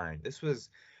behind. This was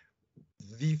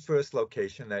the first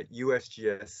location that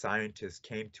USGS scientists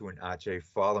came to in Aceh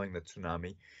following the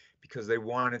tsunami because they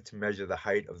wanted to measure the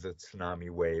height of the tsunami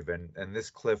wave, and this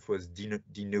cliff was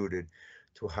denuded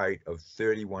to a height of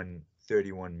 31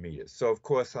 meters. So of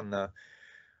course on the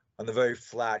very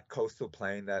flat coastal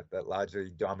plain that largely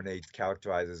dominates,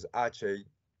 characterizes Aceh,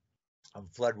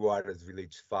 floodwaters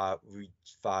reach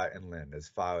far inland, as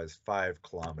far as 5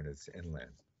 kilometers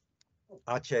inland.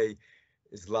 Aceh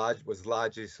was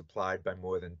largely supplied by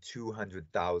more than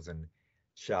 200,000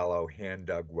 shallow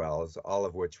hand-dug wells, all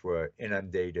of which were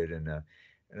inundated and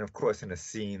of course in a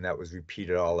scene that was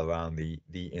repeated all around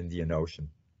the Indian Ocean.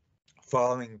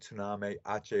 Following tsunami,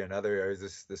 Aceh and other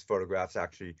areas, this photograph's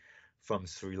actually from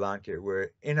Sri Lanka,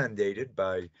 were inundated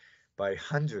by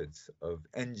hundreds of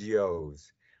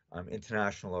NGOs,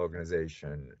 international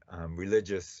organizations,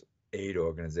 religious aid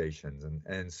organizations,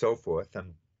 and so forth,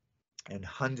 and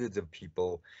hundreds of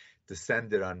people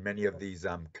descended on many of these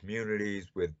communities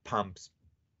with pumps,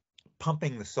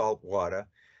 pumping the salt water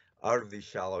out of these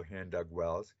shallow hand-dug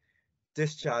wells,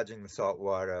 discharging the salt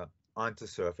water onto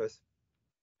surface,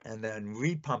 and then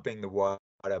repumping the water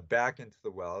back into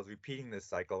the wells, repeating this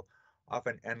cycle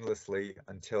often endlessly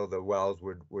until the wells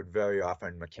would very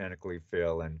often mechanically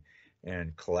fail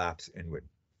and collapse inward.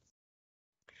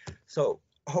 So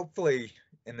hopefully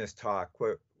in this talk,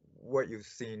 what you've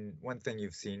seen, one thing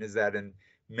you've seen is that in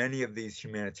many of these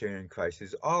humanitarian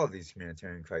crises, all of these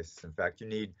humanitarian crises, in fact, you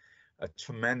need a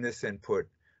tremendous input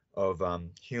of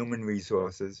human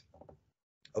resources,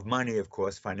 of money, of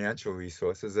course, financial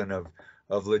resources, and of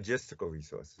logistical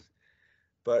resources.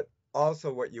 But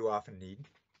also what you often need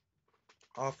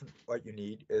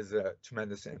is a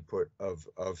tremendous input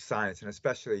of science, and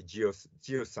especially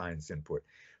geoscience input.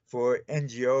 For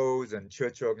NGOs and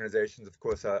church organizations, of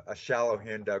course, a shallow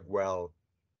hand-dug well,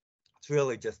 it's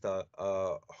really just a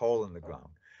hole in the ground.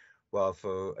 Well,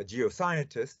 for a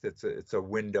geoscientist, it's a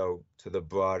window to the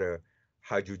broader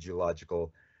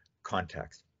hydrogeological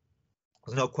context.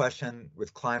 There's no question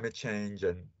with climate change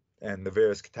and the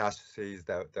various catastrophes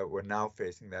that we're now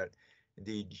facing, that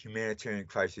indeed humanitarian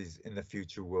crises in the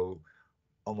future will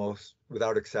almost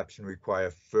without exception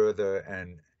require further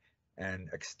and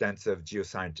extensive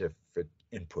geoscientific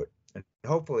input. And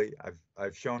hopefully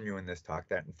I've shown you in this talk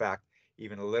that in fact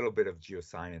even a little bit of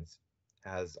geoscience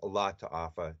has a lot to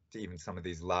offer to even some of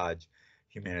these large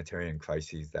humanitarian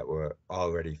crises that we're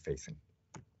already facing.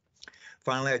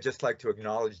 Finally, I'd just like to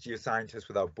acknowledge Geoscientists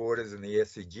Without Borders and the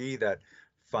ESCG that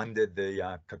funded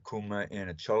the Kakuma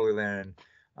and Acholiland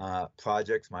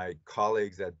projects, my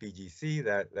colleagues at BGC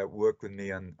that work with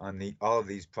me on all of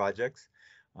these projects,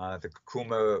 the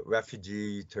Kakuma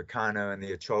refugee, Turkana, and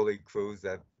the Acholi crews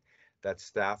that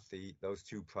staff those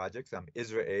 2 projects.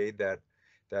 Israel Aid that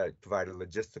provided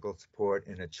logistical support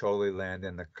in Acholiland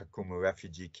and the Kakuma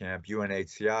refugee camp,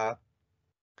 UNHCR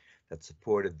that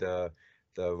supported the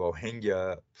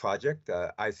Rohingya project,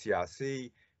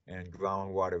 ICRC, and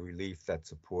Groundwater Relief that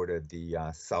supported the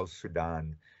South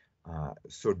Sudan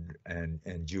Sud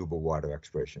and Juba water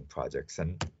exploration projects.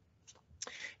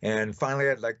 And finally,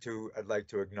 I'd like to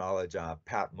acknowledge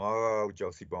Pat Morrow,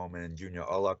 Josie Bauman, and Junior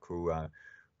Olak,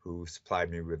 who supplied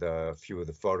me with a few of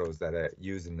the photos that I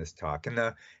use in this talk. In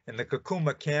the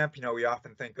Kakuma camp, we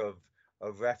often think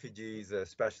of refugees,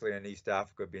 especially in East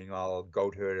Africa, being all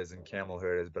goat herders and camel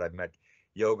herders, but I've met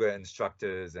yoga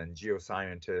instructors and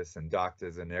geoscientists and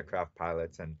doctors and aircraft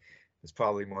pilots, and there's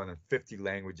probably more than 50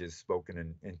 languages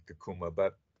spoken in Kakuma,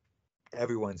 but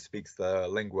everyone speaks the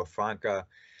lingua franca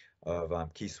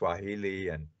of Kiswahili,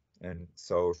 and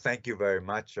so thank you very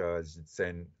much,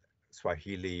 saying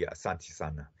Swahili, asante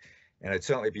sana, and I'd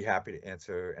certainly be happy to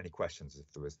answer any questions if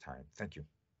there was time. Thank you.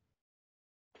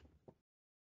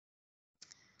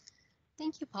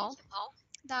 Thank you, Paul.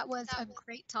 That was a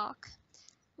great talk.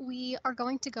 We are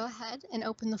going to go ahead and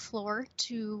open the floor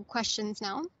to questions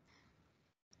now.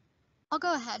 I'll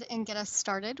go ahead and get us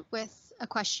started with a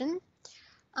question.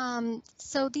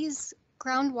 So these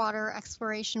groundwater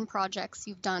exploration projects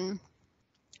you've done,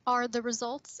 Are the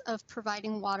results of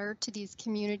providing water to these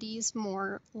communities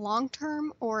more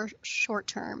long-term or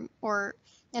short-term? Or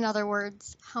in other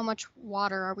words, how much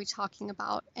water are we talking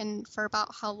about, and for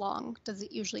about how long does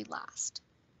it usually last?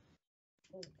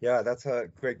 Yeah, that's a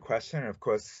great question. Of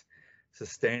course,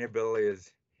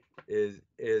 sustainability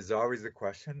is always the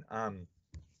question. And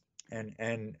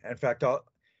in fact,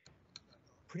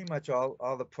 pretty much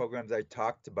all the programs I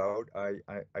talked about,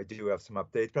 I do have some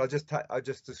updates, but I'll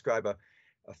just describe a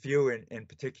few in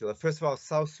particular. First of all,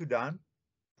 South Sudan,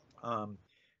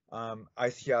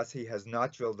 ICRC has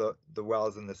not drilled the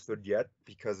wells in the Sud yet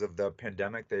because of the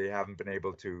pandemic. They haven't been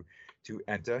able to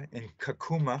enter. In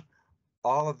Kakuma,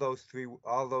 one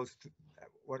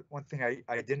thing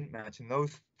I didn't mention,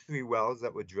 those 3 wells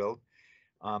that were drilled,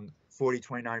 40,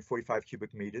 29, 45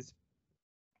 cubic meters,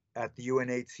 at the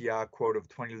UNHCR quote of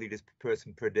 20 liters per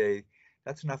person per day,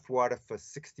 that's enough water for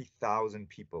 60,000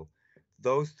 people.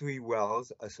 Those 3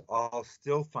 wells are all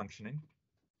still functioning.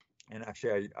 And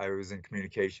actually, I was in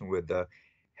communication with the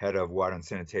head of water and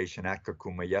sanitation at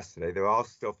Kakuma yesterday. They're all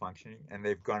still functioning, and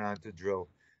they've gone on to drill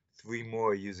 3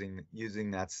 more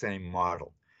using that same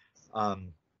model.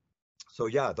 So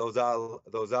yeah, those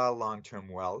are long-term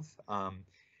wells.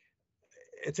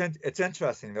 It's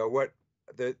interesting though.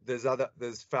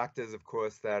 There's factors, of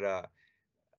course, that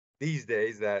these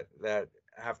days that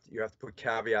you have to put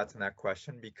caveats in that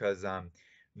question, because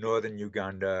northern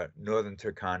Uganda, northern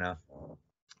Turkana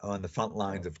are on the front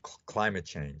lines of climate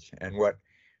change, and what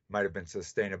might have been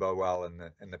sustainable well in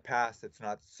the past, it's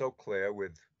not so clear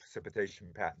with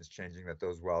precipitation patterns changing that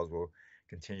those wells will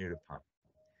continue to pump.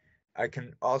 I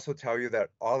can also tell you that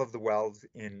all of the wells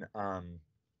in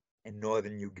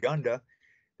northern Uganda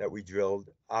that we drilled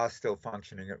are still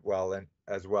functioning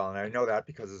as well, and I know that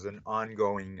because there's an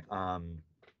ongoing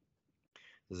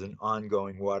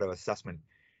water assessment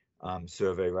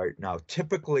survey right now.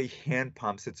 Typically, hand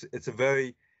pumps. It's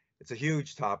a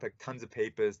huge topic. Tons of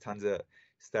papers, tons of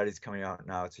studies coming out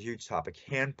now. It's a huge topic.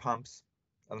 Hand pumps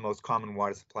are the most common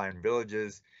water supply in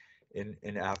villages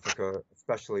in Africa,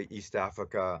 especially East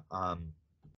Africa.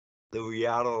 The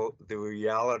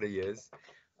reality is,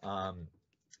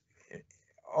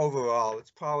 overall,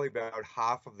 it's probably about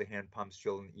half of the hand pumps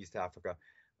drilled in East Africa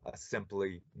are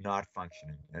simply not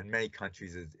functioning. In many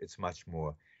countries, it's much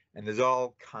more. And there's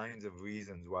all kinds of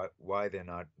reasons why they're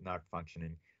not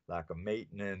functioning: lack of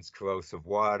maintenance, corrosive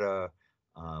water,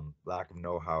 lack of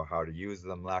know-how how to use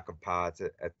them, lack of parts,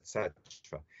 etc.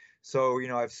 So,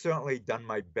 I've certainly done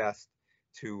my best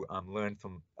to learn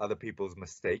from other people's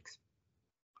mistakes.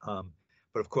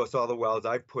 But of course, all the wells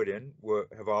I've put in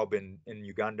have all been in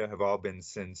Uganda, have all been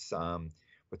since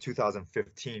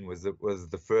 2015 was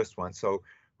the first one. So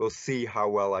we'll see how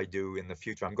well I do in the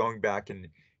future. I'm going back in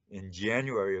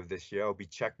January of this year. I'll be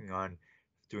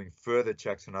doing further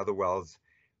checks on other wells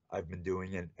I've been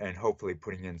doing, and hopefully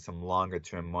putting in some longer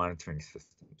term monitoring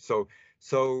systems. So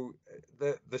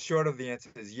the short of the answer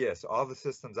is yes, all the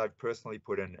systems I've personally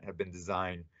put in have been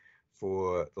designed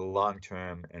for the long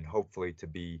term and hopefully to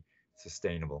be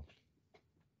sustainable.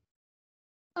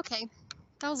 Okay,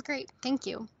 that was great. Thank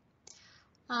you.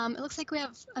 It looks like we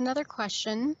have another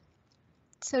question.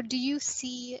 So do you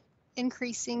see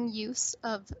increasing use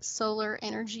of solar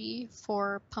energy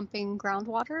for pumping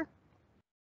groundwater?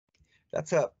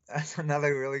 That's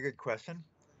another really good question.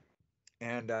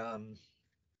 And I'm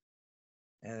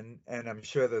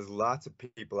sure there's lots of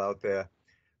people out there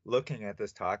looking at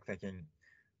this talk thinking,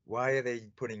 why are they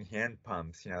putting hand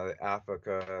pumps?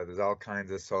 Africa, there's all kinds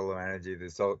of solar energy,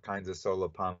 there's all kinds of solar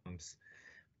pumps.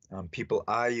 People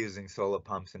are using solar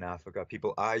pumps in Africa.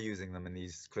 People are using them in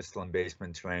these crystalline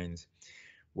basement terrains.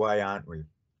 Why aren't we?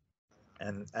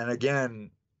 And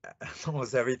again,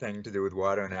 almost everything to do with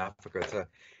water in Africa.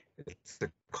 It's a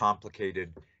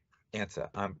complicated answer,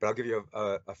 but I'll give you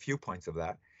a few points of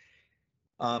that.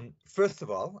 First of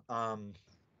all,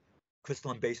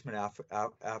 crystalline basement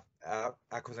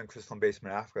aquifers in crystalline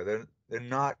basement Africa, they're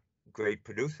not great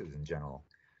producers in general.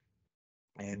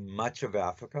 And much of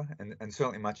Africa, and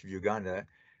certainly much of Uganda,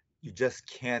 you just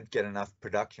can't get enough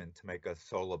production to make a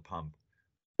solar pump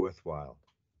worthwhile.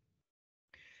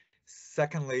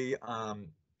 Secondly,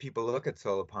 people look at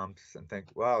solar pumps and think,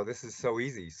 wow, this is so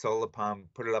easy. Solar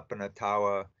pump, put it up in a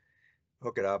tower,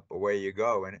 hook it up, away you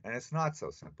go. And it's not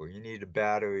so simple. You need a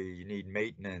battery, you need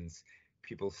maintenance.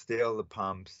 People steal the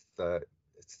pumps,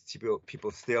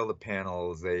 people steal the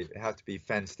panels, they have to be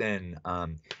fenced in.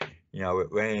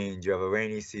 It rains, you have a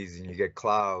rainy season, you get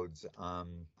clouds.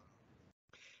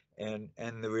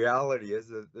 And the reality is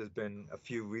that there's been a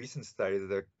few recent studies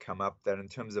that have come up that in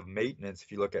terms of maintenance,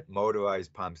 if you look at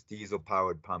motorized pumps,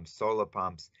 diesel-powered pumps, solar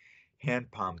pumps,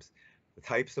 hand pumps,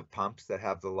 types of pumps that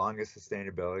have the longest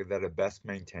sustainability, that are best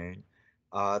maintained,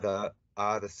 are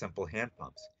the simple hand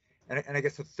pumps. And I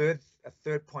guess a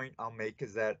third point I'll make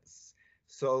is that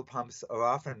solar pumps are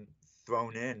often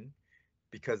thrown in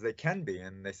because they can be,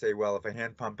 and they say, well, if a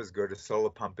hand pump is good, a solar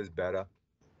pump is better,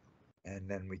 and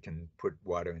then we can put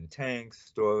water in tanks,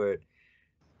 store it,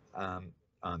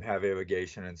 have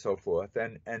irrigation, and so forth.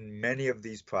 And many of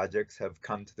these projects have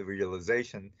come to the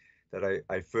realization that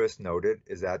I first noted,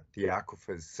 is that the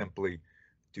aquifers simply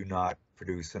do not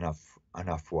produce enough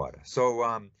water.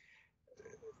 So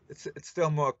it's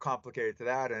still more complicated to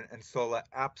that, and solar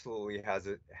absolutely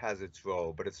has its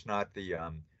role, but it's not the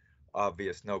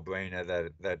obvious no-brainer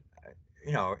that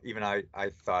even I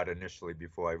thought initially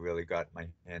before I really got my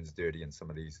hands dirty in some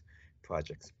of these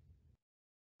projects.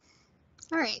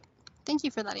 All right, thank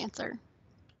you for that answer.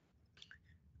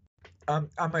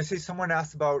 I see someone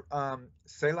asked about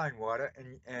saline water,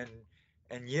 and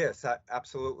yes,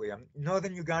 absolutely.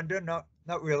 Northern Uganda, not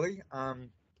really.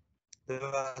 There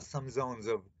are some zones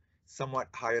of somewhat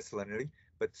higher salinity,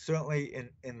 but certainly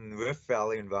in Rift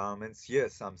Valley environments,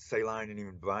 yes, saline and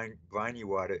even briny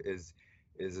water is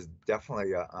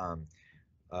definitely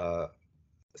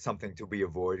something to be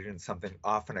avoided, and something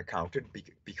often accounted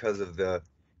because of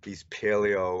these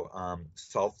paleo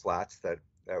salt flats that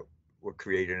were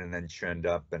created and then churned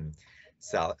up and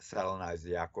salinized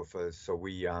the aquifers. So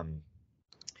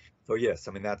yes,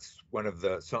 I mean, that's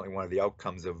certainly one of the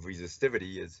outcomes of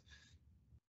resistivity is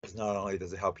not only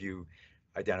does it help you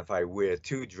identify where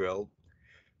to drill,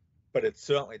 but it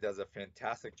certainly does a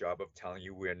fantastic job of telling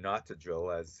you where not to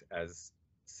drill, as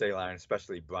saline,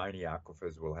 especially briny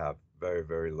aquifers, will have very,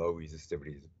 very low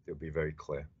resistivities. They'll be very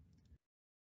clear.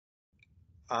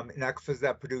 In aquifers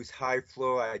that produce high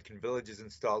fluoride, can villages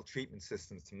install treatment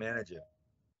systems to manage it?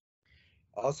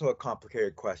 Also a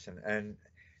complicated question, and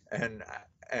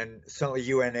certainly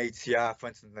UNHCR, for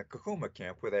instance, in the Kakuma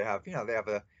camp, where they have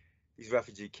these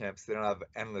refugee camps, they don't have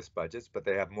endless budgets, but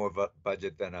they have more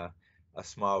budget than a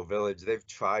small village. They've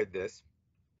tried this.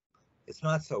 It's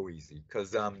not so easy,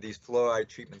 because these fluoride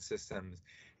treatment systems,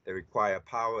 they require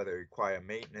power, they require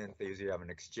maintenance, they usually have an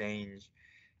exchange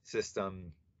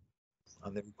system,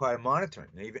 they require monitoring.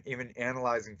 Even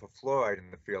analyzing for fluoride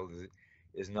in the field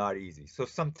is not easy. So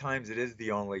sometimes it is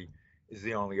the only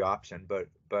option, but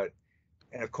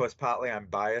and of course partly I'm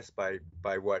biased by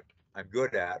what I'm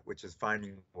good at, which is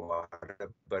finding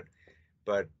water, but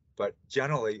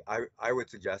generally I would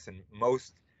suggest, in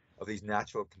most of these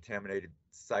natural contaminated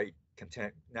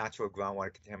natural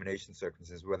groundwater contamination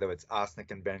circumstances, whether it's arsenic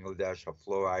in Bangladesh or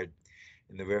fluoride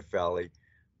in the Rift Valley,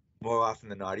 more often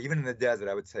than not, even in the desert,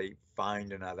 I would say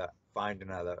find another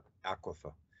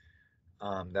aquifer.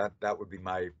 That would be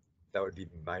my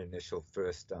initial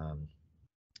first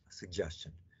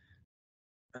suggestion.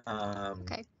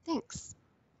 Okay, thanks.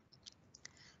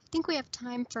 I think we have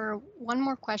time for one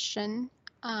more question.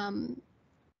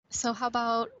 So how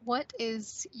about, what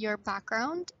is your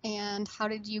background and how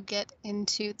did you get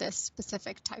into this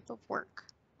specific type of work?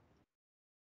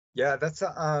 Yeah, that's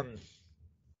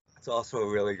also a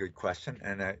really good question,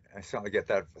 and I certainly get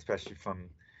that, especially from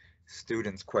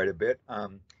students, quite a bit. I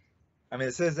mean,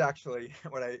 this is actually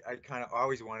what I kind of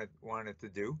always wanted to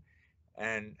do, but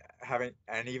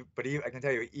I can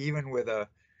tell you, even with a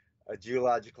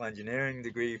geological engineering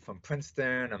degree from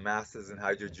Princeton, a master's in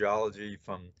hydrogeology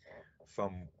from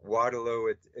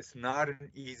Waterloo, it's not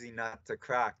an easy nut to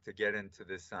crack to get into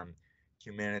this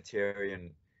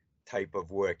humanitarian type of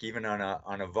work, even on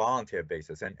a volunteer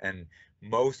basis. And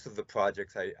most of the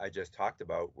projects I just talked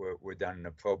about were done on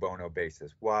a pro bono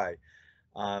basis. Why?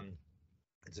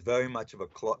 It's very much of a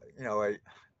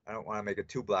I don't want to make it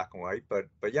too black and white, but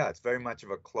yeah, it's very much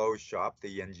of a closed shop.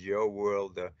 The NGO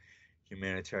world, the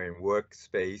humanitarian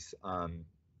workspace. I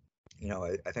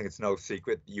think it's no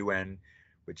secret, UN,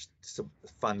 which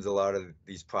funds a lot of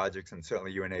these projects, and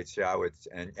certainly UNHCR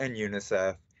and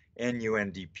UNICEF and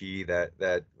UNDP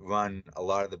that run a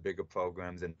lot of the bigger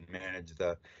programs and manage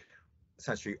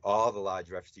essentially all the large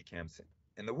refugee camps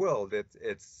in the world.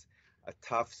 It's a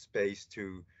tough space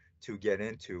to get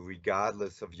into,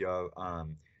 regardless of your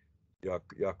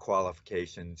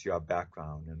qualifications, your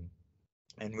background,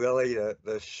 and really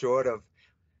the short of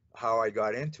how I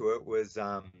got into it was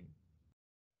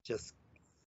just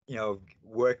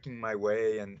working my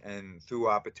way and through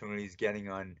opportunities, getting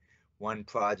on one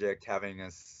project, having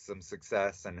some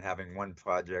success, and having one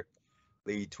project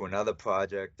lead to another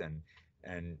project,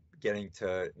 and getting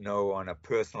to know on a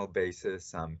personal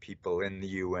basis people in the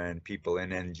UN, people in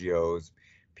NGOs,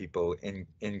 people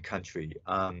in country.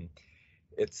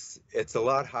 It's a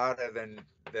lot harder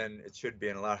than it should be,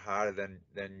 and a lot harder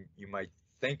than you might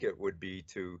think it would be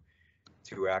to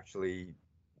actually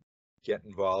get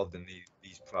involved in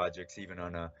these projects, even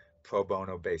on a pro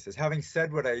bono basis. Having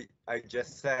said what I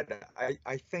just said,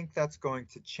 I think that's going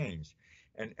to change.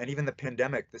 And even the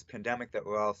pandemic, this pandemic that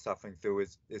we're all suffering through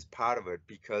is part of it,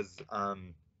 because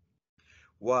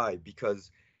why? Because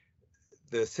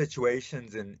the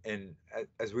situations in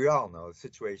as we all know, the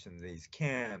situations in these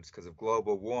camps, because of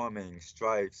global warming,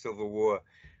 strife, civil war,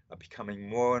 are becoming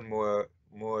more and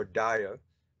more dire,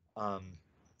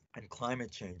 and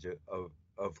climate change,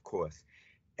 of course.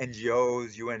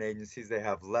 NGOs, UN agencies, they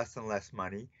have less and less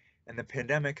money, and the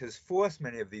pandemic has forced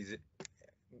many of these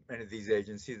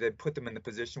agencies, they put them in the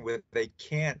position where they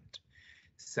can't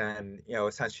send,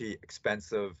 essentially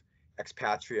expensive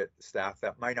expatriate staff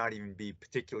that might not even be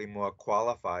particularly more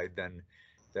qualified than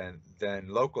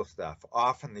local staff.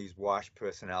 Often these WASH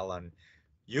personnel, and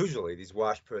usually these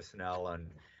WASH personnel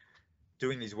and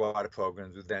doing these water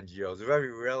programs with NGOs,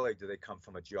 very rarely do they come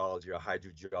from a geology or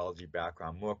hydrogeology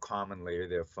background. More commonly,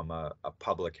 they're from a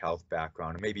public health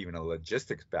background, or maybe even a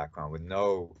logistics background with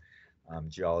no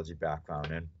geology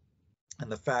background.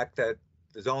 And the fact that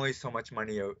there's only so much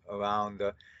money around,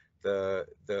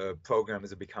 the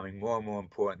programs are becoming more and more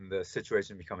important, the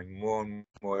situation becoming more and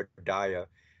more dire,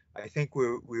 I think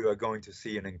we are going to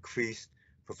see an increased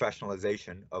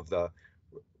professionalization of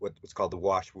what's called the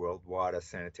WASH world, water,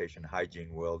 sanitation,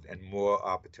 hygiene world, and more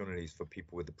opportunities for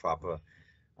people with the proper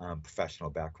professional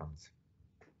backgrounds.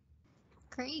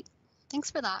 Great, thanks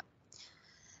for that.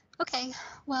 Okay,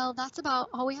 well, that's about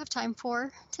all we have time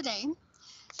for today.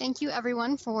 Thank you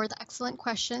everyone for the excellent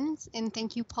questions, and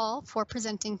thank you, Paul, for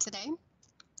presenting today.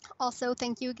 Also,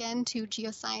 thank you again to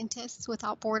Geoscientists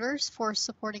Without Borders for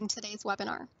supporting today's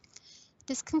webinar.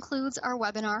 This concludes our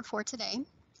webinar for today.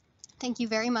 Thank you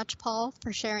very much, Paul,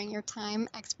 for sharing your time,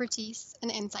 expertise,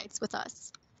 and insights with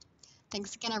us.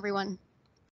 Thanks again, everyone.